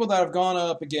 these are people that have gone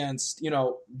up against,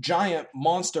 giant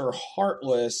monster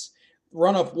Heartless,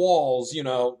 run up walls,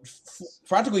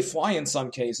 practically fly in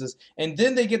some cases, and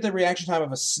then they get the reaction time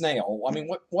of a snail. I mean,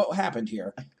 what happened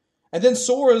here? And then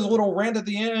Sora's little rant at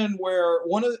the end where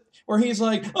he's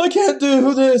like, I can't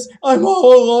do this, I'm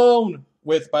all alone.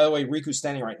 With, by the way, Riku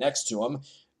standing right next to him.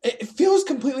 It feels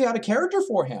completely out of character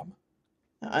for him.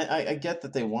 I get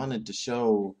that they wanted to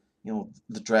show,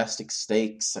 the drastic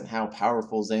stakes and how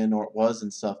powerful Xehanort was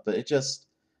and stuff, but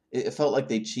it felt like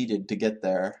they cheated to get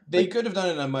there. They could have done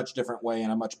it in a much different way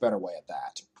and a much better way at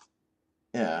that.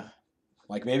 Yeah.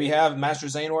 Like maybe have Master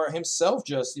Xehanort himself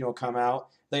just, come out.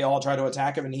 They all try to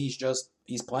attack him and he's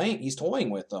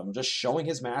toying with them, just showing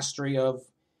his mastery of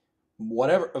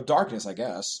darkness, I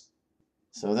guess.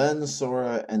 So then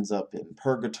Sora ends up in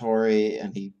Purgatory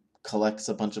and he collects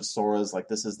a bunch of Soras, like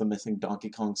this is the missing Donkey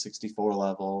Kong 64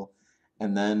 level,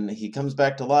 and then he comes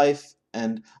back to life,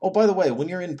 and, oh, by the way, when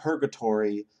you're in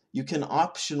Purgatory, you can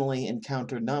optionally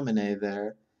encounter Naminé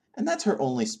there, and that's her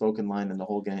only spoken line in the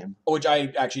whole game. Which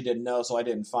I actually didn't know, so I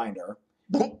didn't find her.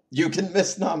 You can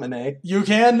miss Naminé. You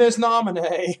can miss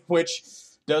Naminé, which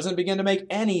doesn't begin to make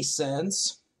any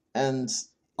sense. And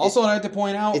also, I'd like to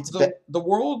point out, the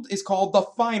world is called the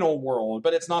Final World,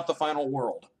 but it's not the Final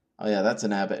World. Oh yeah, that's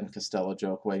an Abbott and Costello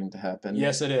joke waiting to happen.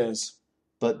 Yes, it is.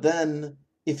 But then,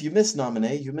 if you miss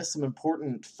Naminé, you miss some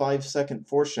important 5-second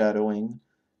foreshadowing,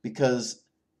 because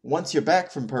once you're back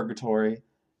from Purgatory,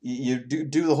 you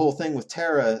do the whole thing with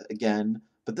Terra again,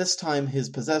 but this time his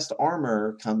possessed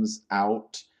armor comes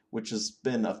out, which has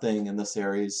been a thing in the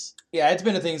series. Yeah, it's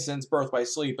been a thing since Birth by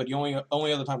Sleep, but the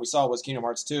only other time we saw was Kingdom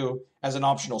Hearts 2 as an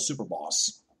optional super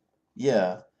boss.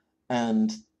 Yeah,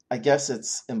 and I guess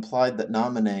it's implied that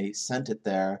Naminé sent it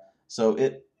there, so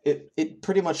it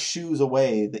pretty much shoos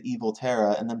away the evil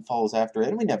Terra and then follows after it,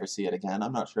 and we never see it again.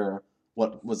 I'm not sure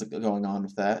what was going on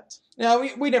with that. Yeah,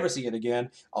 we never see it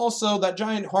again. Also, that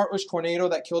giant Heartless tornado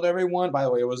that killed everyone, by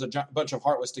the way, it was a bunch of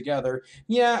Heartless together.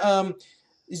 Yeah,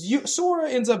 Sora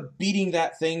ends up beating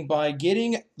that thing by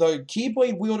getting the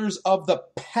Keyblade wielders of the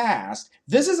past.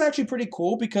 This is actually pretty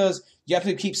cool because you have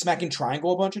to keep smacking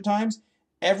triangle a bunch of times.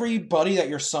 Everybody that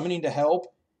you're summoning to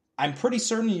help, I'm pretty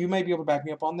certain, you may be able to back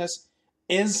me up on this,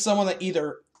 is someone that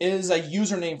either is a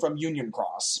username from Union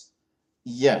Cross.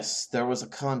 Yes, there was a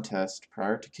contest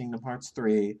prior to Kingdom Hearts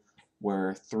 3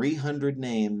 where 300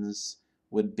 names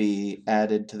would be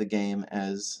added to the game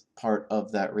as part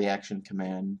of that reaction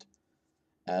command.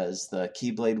 As the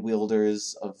Keyblade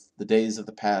wielders of the days of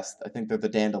the past, I think they're the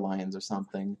Dandelions or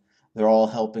something, they're all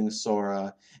helping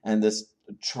Sora, and this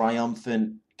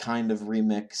triumphant kind of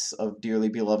remix of Dearly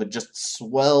Beloved just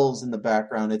swells in the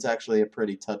background. It's actually a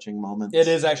pretty touching moment. It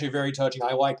is actually very touching.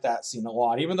 I like that scene a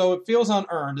lot. Even though it feels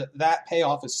unearned, that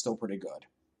payoff is still pretty good.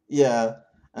 Yeah,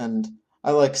 and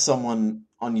I like someone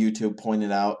on YouTube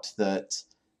pointed out that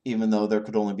even though there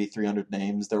could only be 300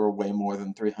 names, there were way more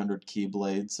than 300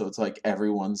 Keyblades, so it's like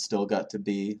everyone still got to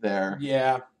be there.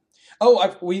 Yeah.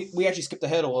 Oh, we actually skipped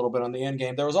ahead a little bit on the end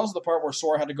game. There was also the part where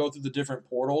Sora had to go through the different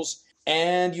portals,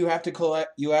 and you have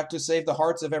to save the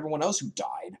hearts of everyone else who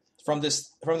died. from this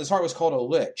heart was called a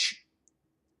lich.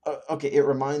 Okay, it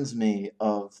reminds me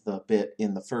of the bit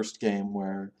in the first game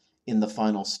where, in the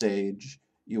final stage,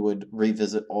 you would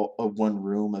revisit one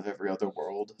room of every other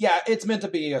world. Yeah, it's meant to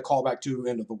be a callback to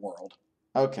End of the World.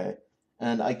 Okay,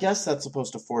 and I guess that's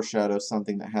supposed to foreshadow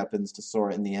something that happens to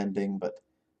Sora in the ending, but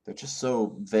they're just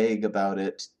so vague about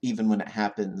it, even when it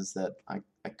happens, that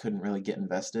I couldn't really get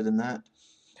invested in that.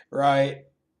 Right.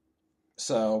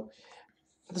 So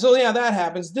yeah, that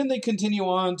happens. Then they continue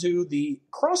on to the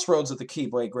crossroads of the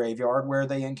Keyblade Graveyard, where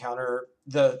they encounter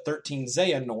the 13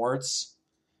 Xehanorts.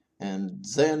 And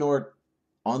Xehanort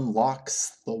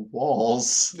unlocks the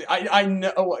walls. I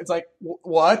know. It's like,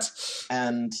 what?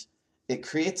 And it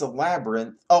creates a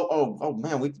labyrinth. Oh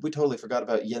man, we totally forgot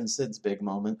about Yen Sid's big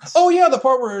moment. Oh yeah, the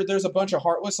part where there's a bunch of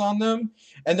Heartless on them,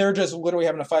 and they're just literally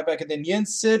having to fight back, and then Yen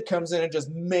Sid comes in and just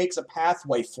makes a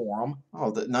pathway for them.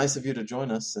 Oh, nice of you to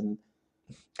join us and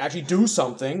actually do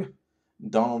something.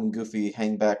 Donald and Goofy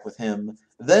hang back with him.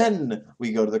 Then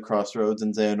we go to the crossroads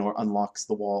and Xehanort unlocks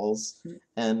the walls.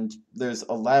 And there's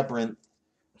a labyrinth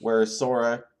where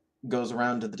Sora goes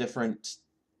around to the different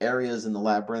areas in the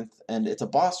labyrinth, and it's a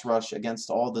boss rush against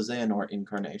all the Xehanort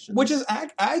incarnations. Which is,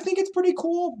 I think it's pretty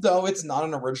cool, though it's not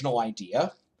an original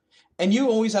idea. And you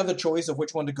always have the choice of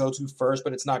which one to go to first,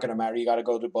 but it's not going to matter. You got to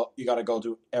go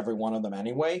to every one of them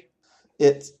anyway.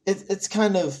 It's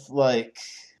kind of like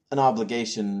an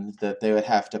obligation that they would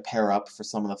have to pair up for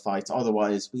some of the fights.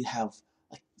 Otherwise, we have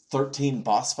like 13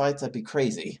 boss fights. That'd be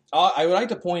crazy. I would like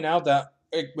to point out that,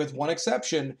 with one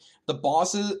exception, the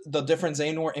bosses, the different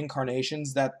Xehanort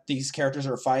incarnations that these characters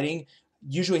are fighting,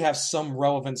 usually have some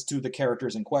relevance to the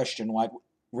characters in question. Like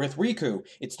with Riku,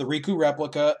 it's the Riku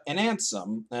replica and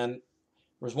Ansem, and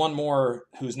there's one more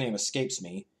whose name escapes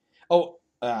me. Oh,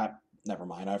 never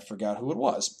mind. I forgot who it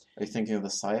was. Are you thinking of the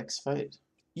Syx fight?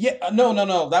 Yeah,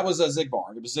 no. That was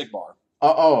Zigbar. It was Zigbar.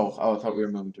 Oh, I thought we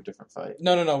were moving to a different fight.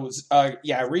 No. It was,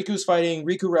 Riku's fighting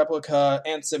Riku Replica,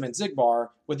 Ansem, and Zigbar.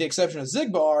 With the exception of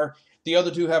Zigbar, the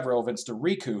other two have relevance to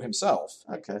Riku himself.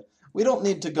 Okay. We don't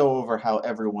need to go over how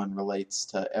everyone relates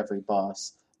to every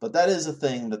boss, but that is a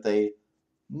thing that they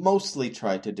mostly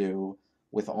try to do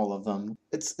with all of them.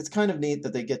 It's kind of neat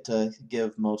that they get to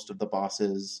give most of the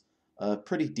bosses a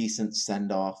pretty decent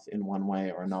send-off in one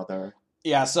way or another.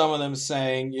 Yeah, some of them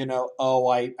saying,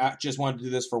 I just wanted to do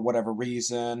this for whatever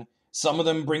reason. Some of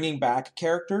them bringing back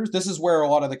characters. This is where a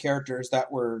lot of the characters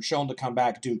that were shown to come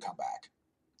back do come back.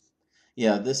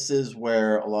 Yeah, this is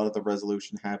where a lot of the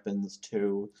resolution happens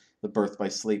to the Birth by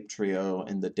Sleep trio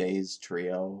and the Days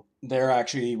trio. They're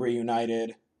actually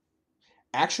reunited.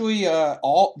 Actually,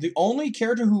 the only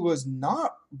character who was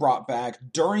not brought back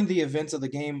during the events of the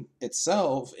game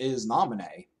itself is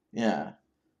Naminé. Yeah.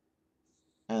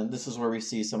 And this is where we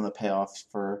see some of the payoffs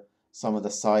for some of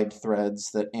the side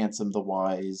threads that Ansem the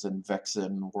Wise and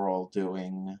Vexen were all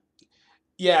doing.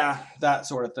 Yeah, that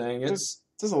sort of thing. There's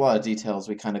a lot of details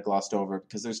we kind of glossed over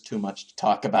because there's too much to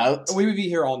talk about. We would be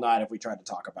here all night if we tried to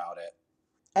talk about it.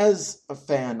 As a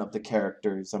fan of the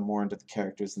characters, I'm more into the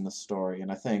characters in the story,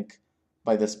 and I think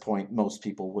by this point most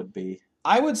people would be.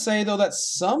 I would say, though, that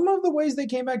some of the ways they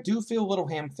came back do feel a little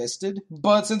ham-fisted,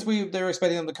 but since they're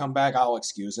expecting them to come back, I'll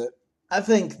excuse it. I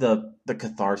think the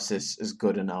catharsis is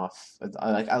good enough.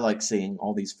 I like seeing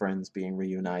all these friends being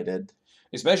reunited.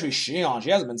 Especially Xion. She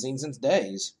hasn't been seen since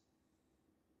days.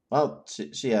 Well,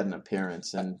 she had an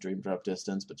appearance in Dream Drop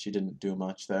Distance, but she didn't do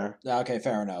much there. Okay,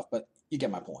 fair enough, but you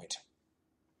get my point.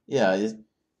 Yeah,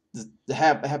 the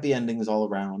happy endings all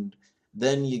around.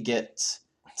 Then you get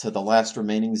to the last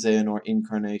remaining Xehanort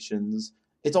incarnations.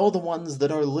 It's all the ones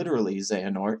that are literally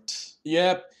Xehanort.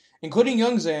 Yep. Including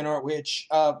young Xehanort, which,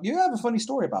 you have a funny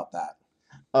story about that.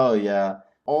 Oh, yeah.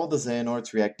 All the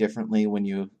Xehanorts react differently when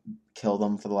you kill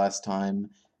them for the last time.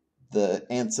 The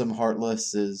Ansem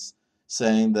Heartless is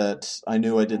saying that, I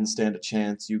knew I didn't stand a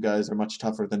chance, you guys are much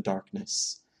tougher than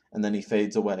darkness. And then he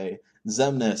fades away.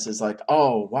 Xemnas is like,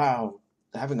 oh, wow,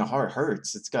 having a heart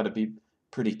hurts. It's got to be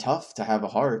pretty tough to have a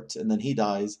heart. And then he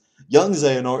dies. Young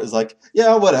Xehanort is like,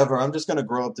 yeah, whatever, I'm just going to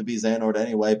grow up to be Xehanort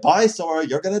anyway. Bye, Sora,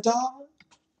 you're going to die.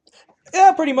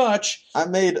 Yeah, pretty much. I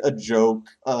made a joke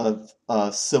of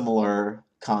a similar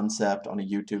concept on a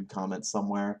YouTube comment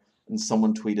somewhere, and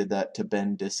someone tweeted that to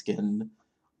Ben Diskin,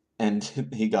 and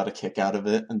he got a kick out of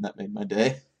it, and that made my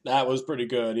day. That was pretty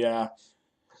good, yeah.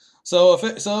 So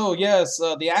yes,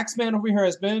 the Axeman over here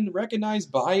has been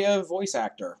recognized by a voice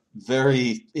actor.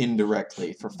 Very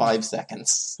indirectly, for 5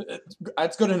 seconds.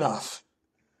 That's good enough.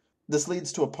 This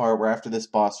leads to a part where after this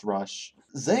boss rush,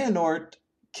 Xehanort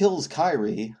kills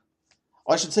Kairi.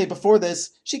 I should say before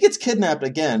this, she gets kidnapped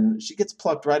again. She gets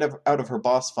plucked right out of her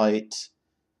boss fight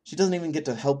She doesn't even get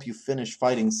to help you finish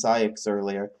fighting Syx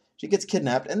earlier. She gets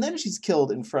kidnapped, and then she's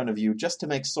killed in front of you just to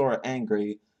make Sora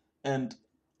angry. And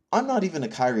I'm not even a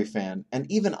Kairi fan,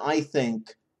 and even I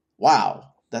think,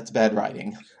 wow, that's bad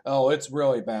writing. Oh, it's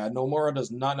really bad. Nomura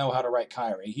does not know how to write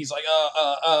Kairi. He's like,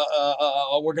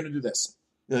 we're gonna do this.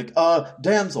 Like,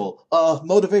 damsel,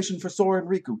 motivation for Sora and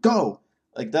Riku, go!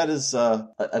 Like, that is,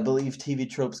 I believe TV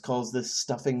Tropes calls this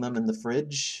stuffing them in the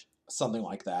fridge. Something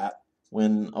like that.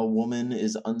 When a woman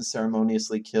is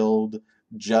unceremoniously killed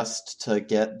just to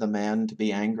get the man to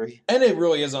be angry. And it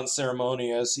really is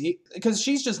unceremonious. Because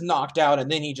she's just knocked out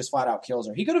and then he just flat out kills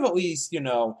her. He could have at least,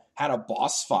 had a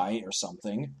boss fight or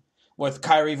something. With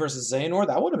Kairi versus Xehanort,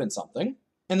 that would have been something.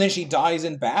 And then she dies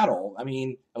in battle. I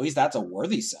mean, at least that's a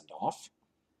worthy send-off.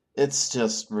 It's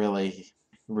just really,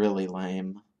 really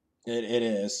lame. It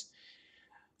is.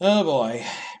 Oh boy.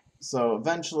 So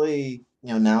eventually,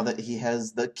 now that he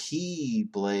has the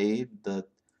Keyblade,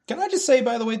 Can I just say,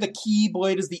 by the way, the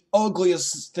Keyblade is the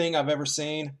ugliest thing I've ever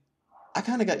seen. I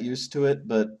kind of got used to it,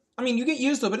 but... I mean, you get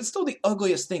used to it, but it's still the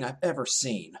ugliest thing I've ever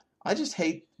seen. I just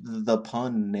hate the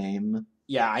pun name.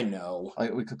 Yeah, I know.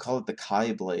 We could call it the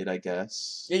Kai Blade, I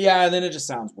guess. Yeah, and then it just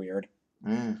sounds weird.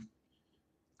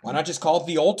 Why not just call it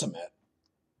the Ultimate?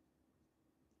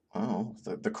 Oh,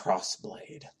 the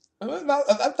Crossblade.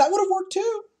 That would have worked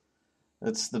too.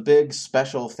 It's the big,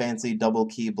 special, fancy double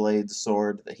Keyblade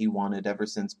sword that he wanted ever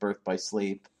since Birth by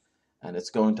Sleep, and it's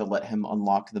going to let him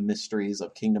unlock the mysteries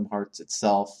of Kingdom Hearts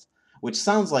itself, which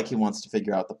sounds like he wants to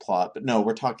figure out the plot, but no,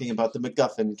 we're talking about the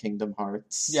MacGuffin Kingdom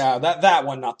Hearts. Yeah, that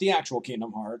one, not the actual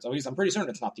Kingdom Hearts. At least I'm pretty certain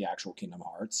it's not the actual Kingdom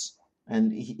Hearts.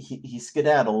 And he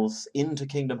skedaddles into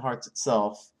Kingdom Hearts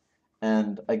itself,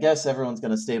 and I guess everyone's going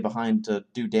to stay behind to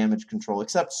do damage control,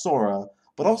 except Sora,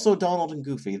 but also Donald and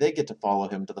Goofy. They get to follow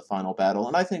him to the final battle,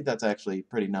 and I think that's actually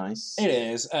pretty nice. It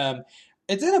is.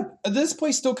 This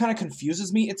place still kind of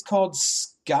confuses me. It's called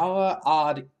Scala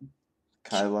ad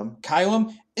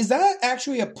Kylum. Is that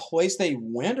actually a place they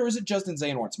went, or is it just in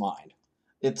Xehanort's mind?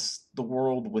 It's the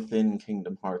world within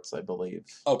Kingdom Hearts, I believe.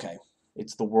 Okay.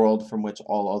 It's the world from which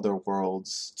all other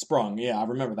worlds sprung. Yeah, I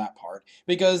remember that part.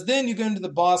 Because then you go into the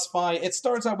boss fight. It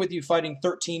starts out with you fighting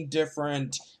 13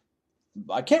 different...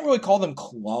 I can't really call them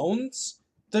clones.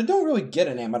 They don't really get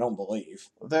a name, I don't believe.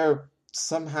 They're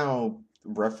somehow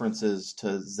references to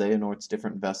Xehanort's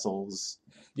different vessels.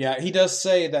 Yeah, he does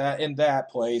say that in that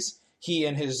place, he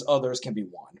and his others can be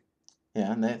one.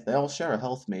 Yeah, and they all share a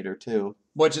health meter, too.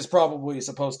 Which is probably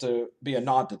supposed to be a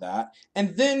nod to that.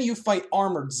 And then you fight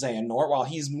Armored Xehanort while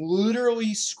he's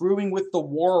literally screwing with the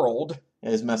world.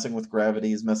 Yeah, he's messing with gravity,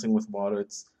 he's messing with water.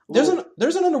 There's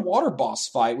an underwater boss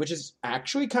fight, which is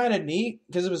actually kind of neat,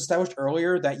 because it was established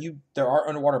earlier that there are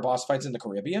underwater boss fights in the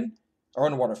Caribbean. Or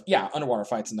underwater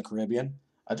fights in the Caribbean.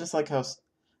 I just like how...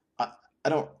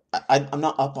 I'm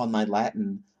not up on my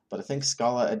Latin, but I think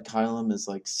Scala ad Kylum is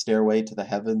like Stairway to the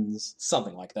Heavens.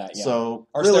 Something like that, yeah. So,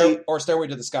 or Stairway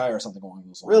to the Sky or something along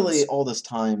those lines. Really, all this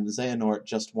time, Xehanort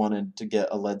just wanted to get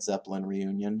a Led Zeppelin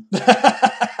reunion.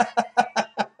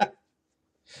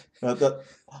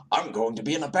 I'm going to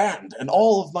be in a band, and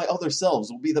all of my other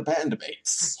selves will be the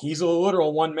bandmates. He's a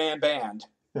literal one-man band.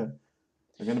 Yeah.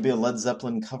 They're going to be a Led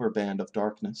Zeppelin cover band of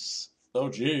darkness. Oh,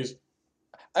 jeez.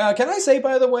 Can I say,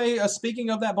 by the way,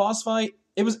 speaking of that boss fight,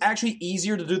 it was actually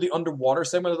easier to do the underwater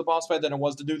segment of the boss fight than it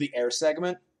was to do the air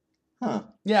segment. Huh.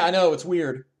 Yeah, I know, it's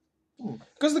weird.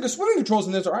 Because the swimming controls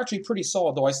in this are actually pretty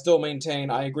solid, though I still maintain,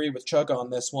 I agree with Chuck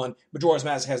on this one, Majora's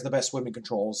Mask has the best swimming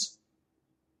controls.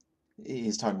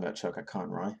 He's talking about Choka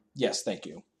Conroy. Yes, thank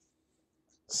you.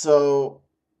 So,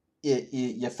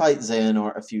 you fight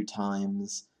Xehanort a few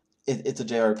times. It's a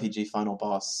JRPG final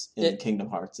boss in Kingdom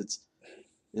Hearts.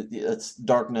 It's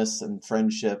darkness and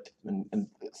friendship and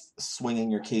swinging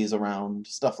your keys around,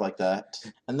 stuff like that.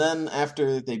 And then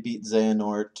after they beat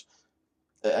Xehanort,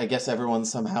 I guess everyone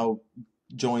somehow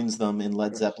joins them in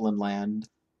Led Zeppelin land.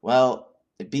 Well,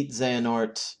 they beat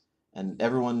Xehanort, and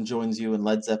everyone joins you in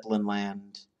Led Zeppelin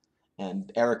land.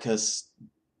 And Ericus'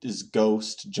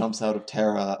 ghost jumps out of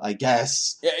Terra, I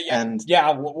guess.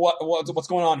 What's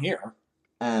going on here?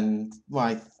 And,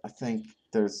 well, I think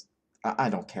there's...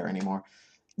 I don't care anymore.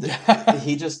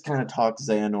 He just kind of talks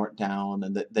Xehanort down,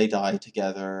 and they die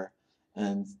together.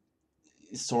 And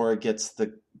Sora gets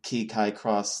the Ki Kai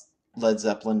Cross Led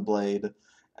Zeppelin blade.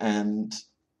 And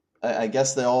I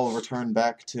guess they all return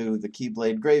back to the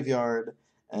Keyblade graveyard.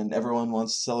 And everyone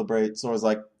wants to celebrate. Sora's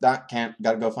like, can't,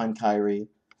 gotta go find Kairi.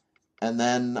 And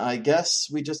then I guess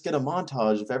we just get a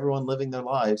montage of everyone living their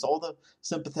lives. All the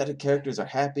sympathetic characters are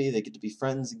happy. They get to be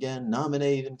friends again.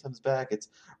 Naminé even comes back. It's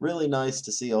really nice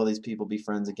to see all these people be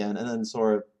friends again. And then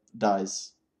Sora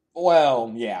dies.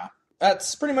 Well, yeah.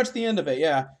 That's pretty much the end of it,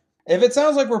 yeah. If it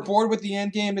sounds like we're bored with the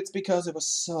end game, it's because it was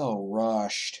so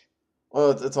rushed.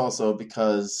 Well, it's also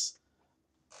because,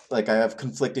 like, I have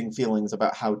conflicting feelings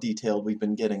about how detailed we've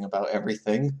been getting about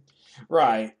everything.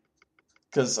 Right.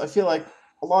 Because I feel like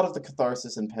a lot of the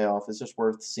catharsis and payoff is just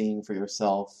worth seeing for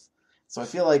yourself. So I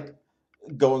feel like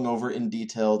going over in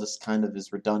detail just kind of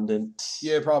is redundant.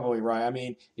 You're probably right. I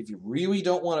mean, if you really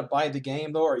don't want to buy the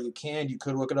game, though, or you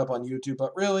could look it up on YouTube.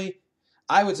 But really,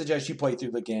 I would suggest you play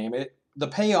through the game. The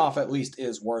payoff, at least,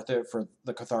 is worth it for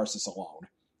the catharsis alone.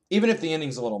 Even if the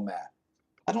ending's a little meh.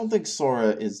 I don't think Sora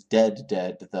is dead,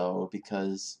 though,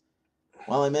 because,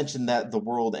 well, I mentioned that the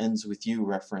world ends with you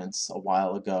reference a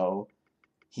while ago.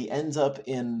 He ends up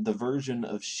in the version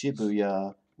of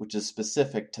Shibuya, which is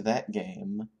specific to that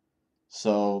game.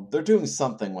 So they're doing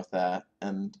something with that,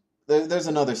 and there's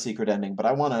another secret ending, but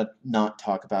I want to not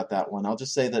talk about that one. I'll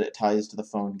just say that it ties to the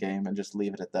phone game and just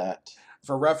leave it at that.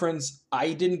 For reference,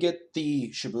 I didn't get the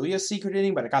Shibuya secret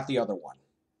ending, but I got the other one.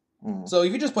 So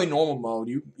if you just play normal mode,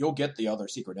 you'll get the other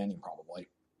secret ending probably.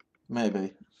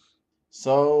 Maybe.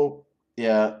 So,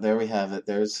 yeah, there we have it.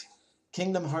 There's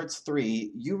Kingdom Hearts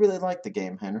 3. You really like the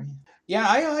game, Henry. Yeah,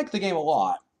 I like the game a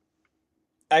lot.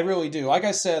 I really do. Like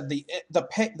I said, the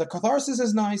catharsis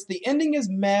is nice. The ending is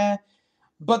meh,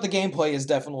 but the gameplay is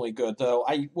definitely good, though.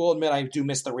 I will admit I do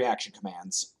miss the reaction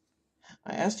commands.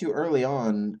 I asked you early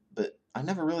on, but I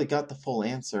never really got the full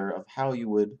answer of how you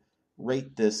would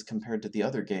rate this compared to the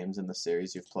other games in the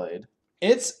series you've played.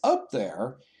 It's up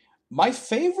there. My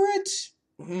favorite?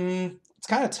 It's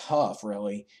kind of tough,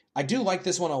 really. I do like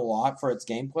this one a lot for its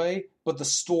gameplay, but the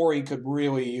story could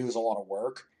really use a lot of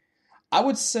work. I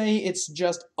would say it's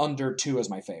just under 2 as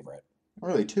my favorite.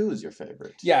 Really, 2 is your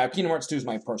favorite? Yeah, Kingdom Hearts 2 is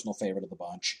my personal favorite of the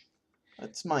bunch.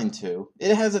 It's mine too.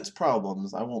 It has its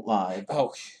problems, I won't lie.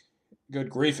 Oh, good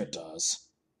grief it does.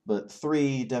 But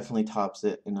 3 definitely tops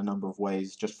it in a number of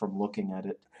ways, just from looking at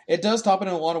it. It does top it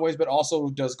in a lot of ways, but also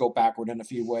does go backward in a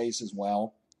few ways as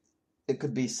well. It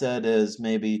could be said as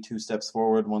maybe 2 steps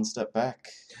forward, 1 step back.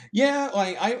 Yeah,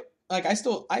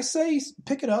 I say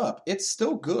pick it up. It's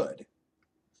still good.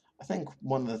 I think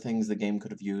one of the things the game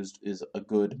could have used is a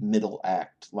good middle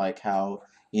act, like how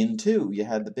in 2 you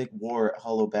had the big war at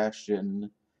Hollow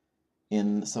Bastion.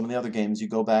 In some of the other games, you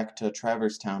go back to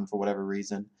Traverse Town for whatever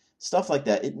reason. Stuff like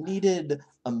that. It needed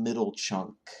a middle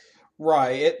chunk.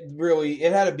 Right.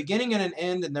 It had a beginning and an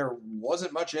end, and there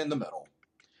wasn't much in the middle.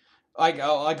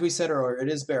 Like we said earlier, it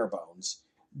is bare bones.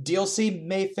 DLC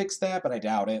may fix that, but I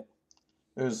doubt it.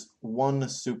 There's one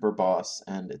super boss,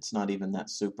 and it's not even that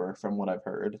super, from what I've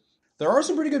heard. There are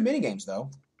some pretty good minigames,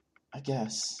 though. I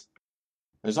guess.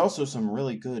 There's also some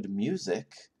really good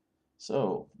music.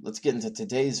 So, let's get into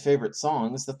today's favorite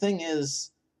songs. The thing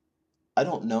is, I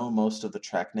don't know most of the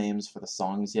track names for the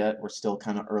songs yet. We're still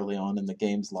kind of early on in the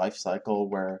game's life cycle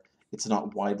where it's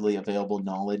not widely available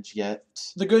knowledge yet.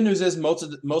 The good news is most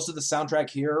of the soundtrack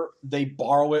here, they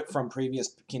borrow it from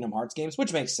previous Kingdom Hearts games,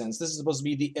 which makes sense. This is supposed to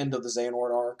be the end of the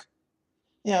Xehanort arc.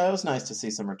 Yeah, it was nice to see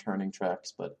some returning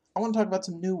tracks, but I want to talk about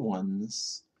some new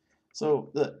ones.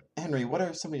 So, Henry, what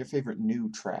are some of your favorite new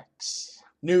tracks?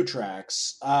 New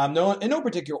tracks. In no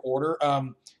particular order.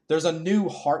 There's a new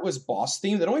Heartless boss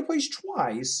theme that only plays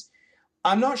twice.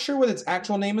 I'm not sure what its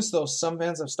actual name is, though some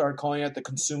fans have started calling it the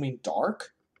Consuming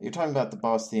Dark. You're talking about the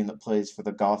boss theme that plays for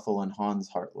the Gothel and Hans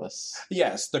Heartless.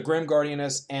 Yes, the Grim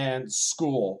Guardianess and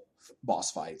School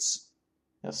boss fights.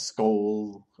 Yeah,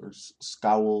 Skoll or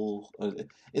Scowl.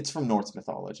 It's from Norse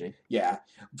mythology. Yeah,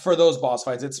 for those boss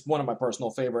fights, it's one of my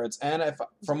personal favorites. And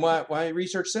from what my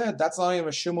research said, that's not even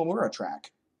a Shimomura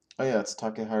track. Oh yeah, it's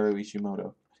Takeharu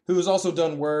Ishimoto, who has also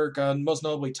done work on most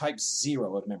notably Type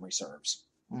 0, if memory serves.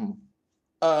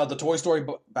 The Toy Story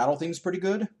battle theme's pretty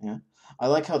good. Yeah. I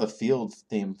like how the field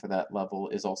theme for that level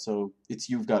is also, it's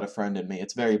You've Got a Friend in Me.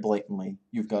 It's very blatantly,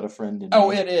 You've Got a Friend in Me.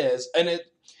 Oh, it is. And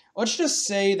let's just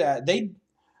say that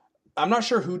I'm not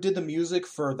sure who did the music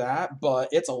for that, but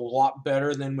it's a lot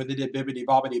better than when they did Bibbidi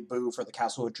Bobbidi Boo for the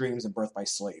Castle of Dreams and Birth by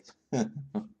Sleep.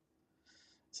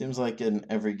 Seems like in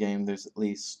every game there's at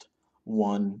least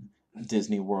one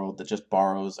Disney World that just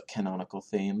borrows a canonical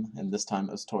theme, and this time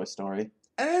it was Toy Story.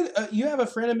 And You Have a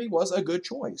Friend in Me was a good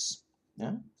choice.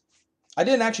 Yeah. I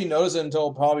didn't actually notice it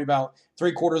until probably about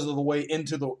 3/4 of the way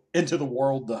into the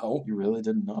world, though. You really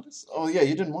didn't notice? Oh yeah,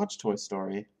 you didn't watch Toy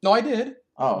Story. No, I did.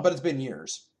 Oh. But it's been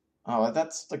years. Oh,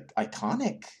 that's like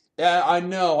iconic. Yeah, I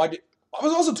know. I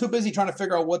was also too busy trying to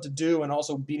figure out what to do and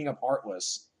also beating up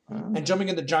Heartless and jumping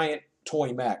into giant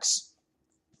toy mechs.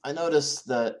 I noticed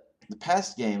that The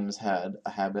past games had a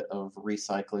habit of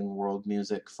recycling world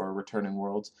music for returning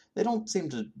worlds. They don't seem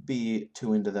to be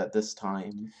too into that this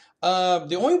time.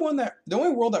 The only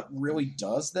world that really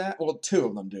does that, well, two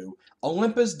of them do.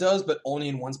 Olympus does, but only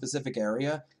in one specific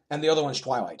area, and the other one's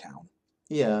Twilight Town.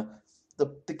 Yeah,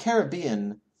 the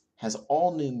Caribbean has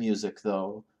all new music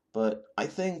though, but I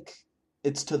think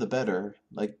it's to the better.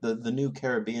 Like the new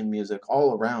Caribbean music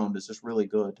all around is just really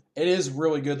good. It is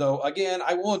really good though. Again,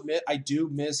 I will admit I do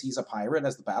miss He's a Pirate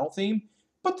as the battle theme,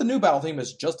 but the new battle theme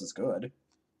is just as good.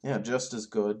 Yeah, just as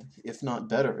good, if not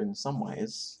better in some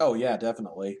ways. Oh yeah,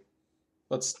 definitely.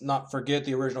 Let's not forget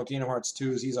the original Kingdom Hearts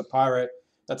 2's He's a Pirate.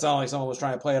 That sounded like someone was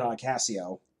trying to play it on a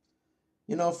Casio.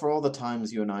 You know, for all the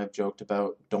times you and I have joked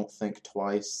about Don't Think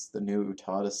Twice, the new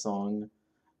Utada song,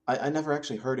 I never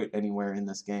actually heard it anywhere in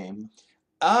this game.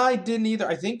 I didn't either.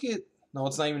 No,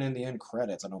 it's not even in the end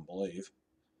credits, I don't believe.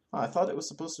 I thought it was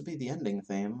supposed to be the ending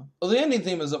theme. Well, the ending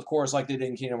theme is, of course, like they did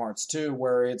in Kingdom Hearts 2,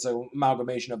 where it's an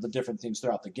amalgamation of the different themes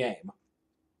throughout the game.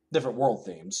 Different world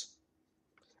themes.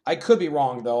 I could be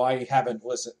wrong, though. I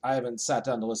haven't sat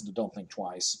down to listen to Don't Think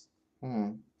Twice.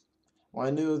 Well,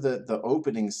 I knew that the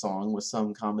opening song was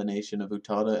some combination of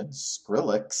Utada and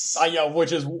Skrillex. Yeah,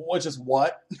 which is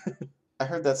what? I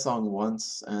heard that song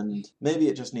once, and maybe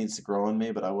it just needs to grow on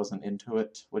me, but I wasn't into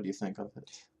it. What do you think of it?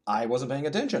 I wasn't paying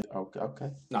attention.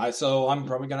 Okay. So I'm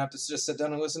probably going to have to just sit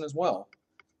down and listen as well.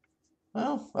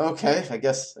 Well, okay. I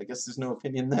guess there's no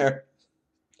opinion there.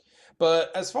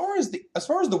 But as far as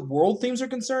the world themes are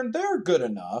concerned, they're good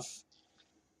enough.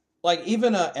 Like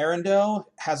even Arendelle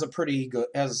has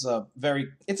it's a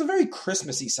very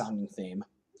Christmassy sounding theme.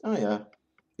 Oh yeah.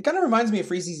 It kind of reminds me of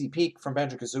Freeze Easy Peak from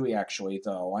Banjo-Kazooie, actually,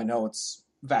 though I know it's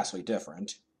vastly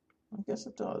different. I guess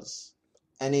it does.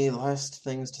 Any last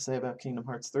things to say about Kingdom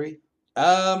Hearts 3?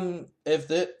 If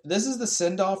this is the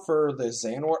send-off for the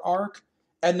Xehanort arc,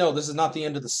 and no, this is not the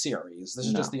end of the series. This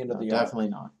is just the end of the arc. Definitely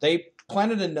not. They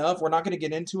planted enough, we're not going to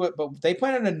get into it, but they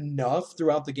planted enough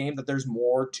throughout the game that there's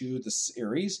more to the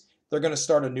series. They're going to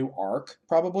start a new arc,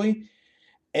 probably.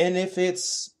 And if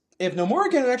Nomura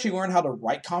can actually learn how to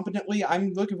write competently,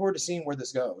 I'm looking forward to seeing where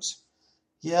this goes.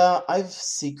 Yeah, I've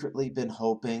secretly been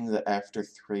hoping that after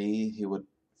 3, he would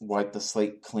wipe the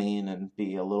slate clean and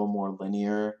be a little more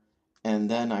linear. And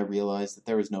then I realized that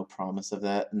there was no promise of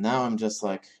that. And now I'm just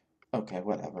like, okay,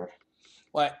 whatever.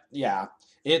 Well, yeah,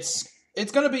 it's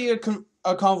going to be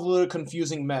a convoluted,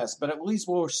 confusing mess, but at least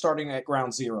we're starting at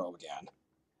ground zero again.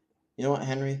 You know what,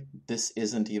 Henry? This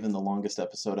isn't even the longest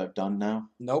episode I've done now.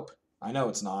 Nope. I know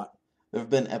it's not. There have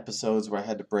been episodes where I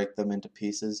had to break them into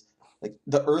pieces. Like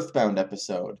the Earthbound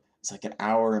episode, it's like an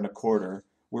hour and a quarter.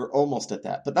 We're almost at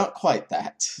that, but not quite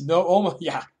that. No, almost,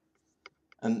 yeah.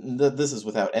 And this is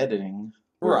without editing.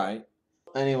 Right.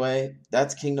 Anyway,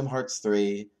 that's Kingdom Hearts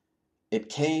 3. It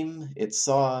came, it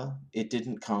saw, it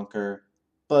didn't conquer,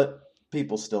 but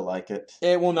people still like it.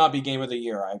 It will not be Game of the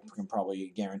Year, I can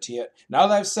probably guarantee it. Now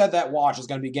that I've said that, watch is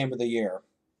going to be Game of the Year.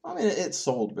 I mean, it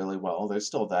sold really well. There's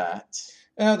still that.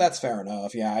 That's fair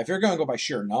enough, yeah. If you're going to go by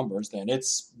sheer numbers, then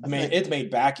it's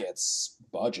made back its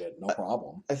budget, no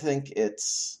problem. I think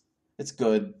it's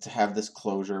good to have this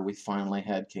closure. We finally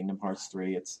had Kingdom Hearts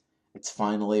 3. It's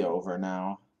finally over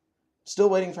now. Still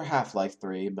waiting for Half-Life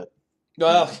 3, but...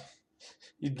 Well,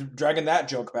 you're dragging that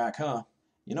joke back, huh?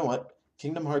 You know what?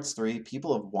 Kingdom Hearts 3,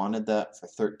 people have wanted that for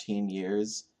 13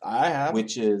 years. I have.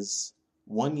 Which is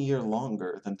 1 year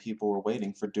longer than people were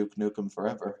waiting for Duke Nukem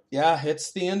Forever. Yeah,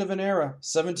 it's the end of an era.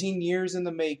 17 years in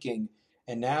the making.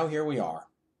 And now here we are.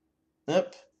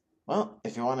 Yep. Well,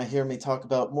 if you want to hear me talk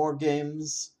about more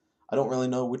games, I don't really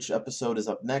know which episode is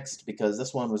up next because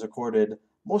this one was recorded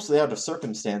mostly out of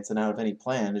circumstance and out of any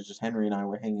plan. It's just Henry and I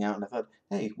were hanging out and I thought,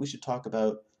 hey, we should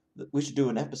do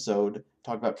an episode,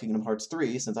 talk about Kingdom Hearts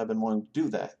 3 since I've been wanting to do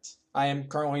that. I am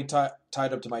currently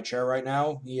tied up to my chair right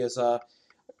now. He's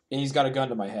got a gun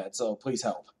to my head, so please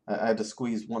help. I had to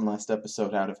squeeze one last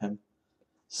episode out of him.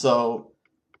 So,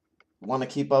 want to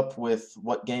keep up with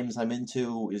what games I'm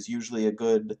into is usually a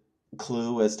good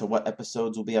clue as to what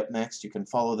episodes will be up next. You can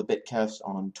follow the Bitcast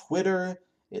on Twitter.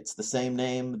 It's the same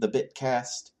name, the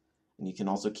Bitcast. And you can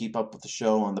also keep up with the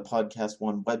show on the Podcast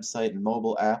One website and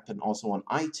mobile app and also on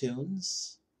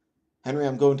iTunes. Henry,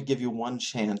 I'm going to give you one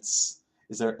chance.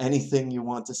 Is there anything you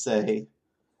want to say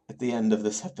at the end of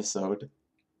this episode?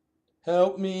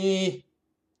 Help me.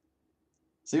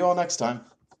 See you all next time.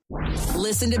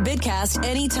 Listen to Bitcast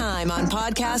anytime on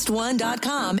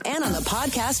podcastone.com and on the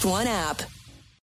Podcast One app.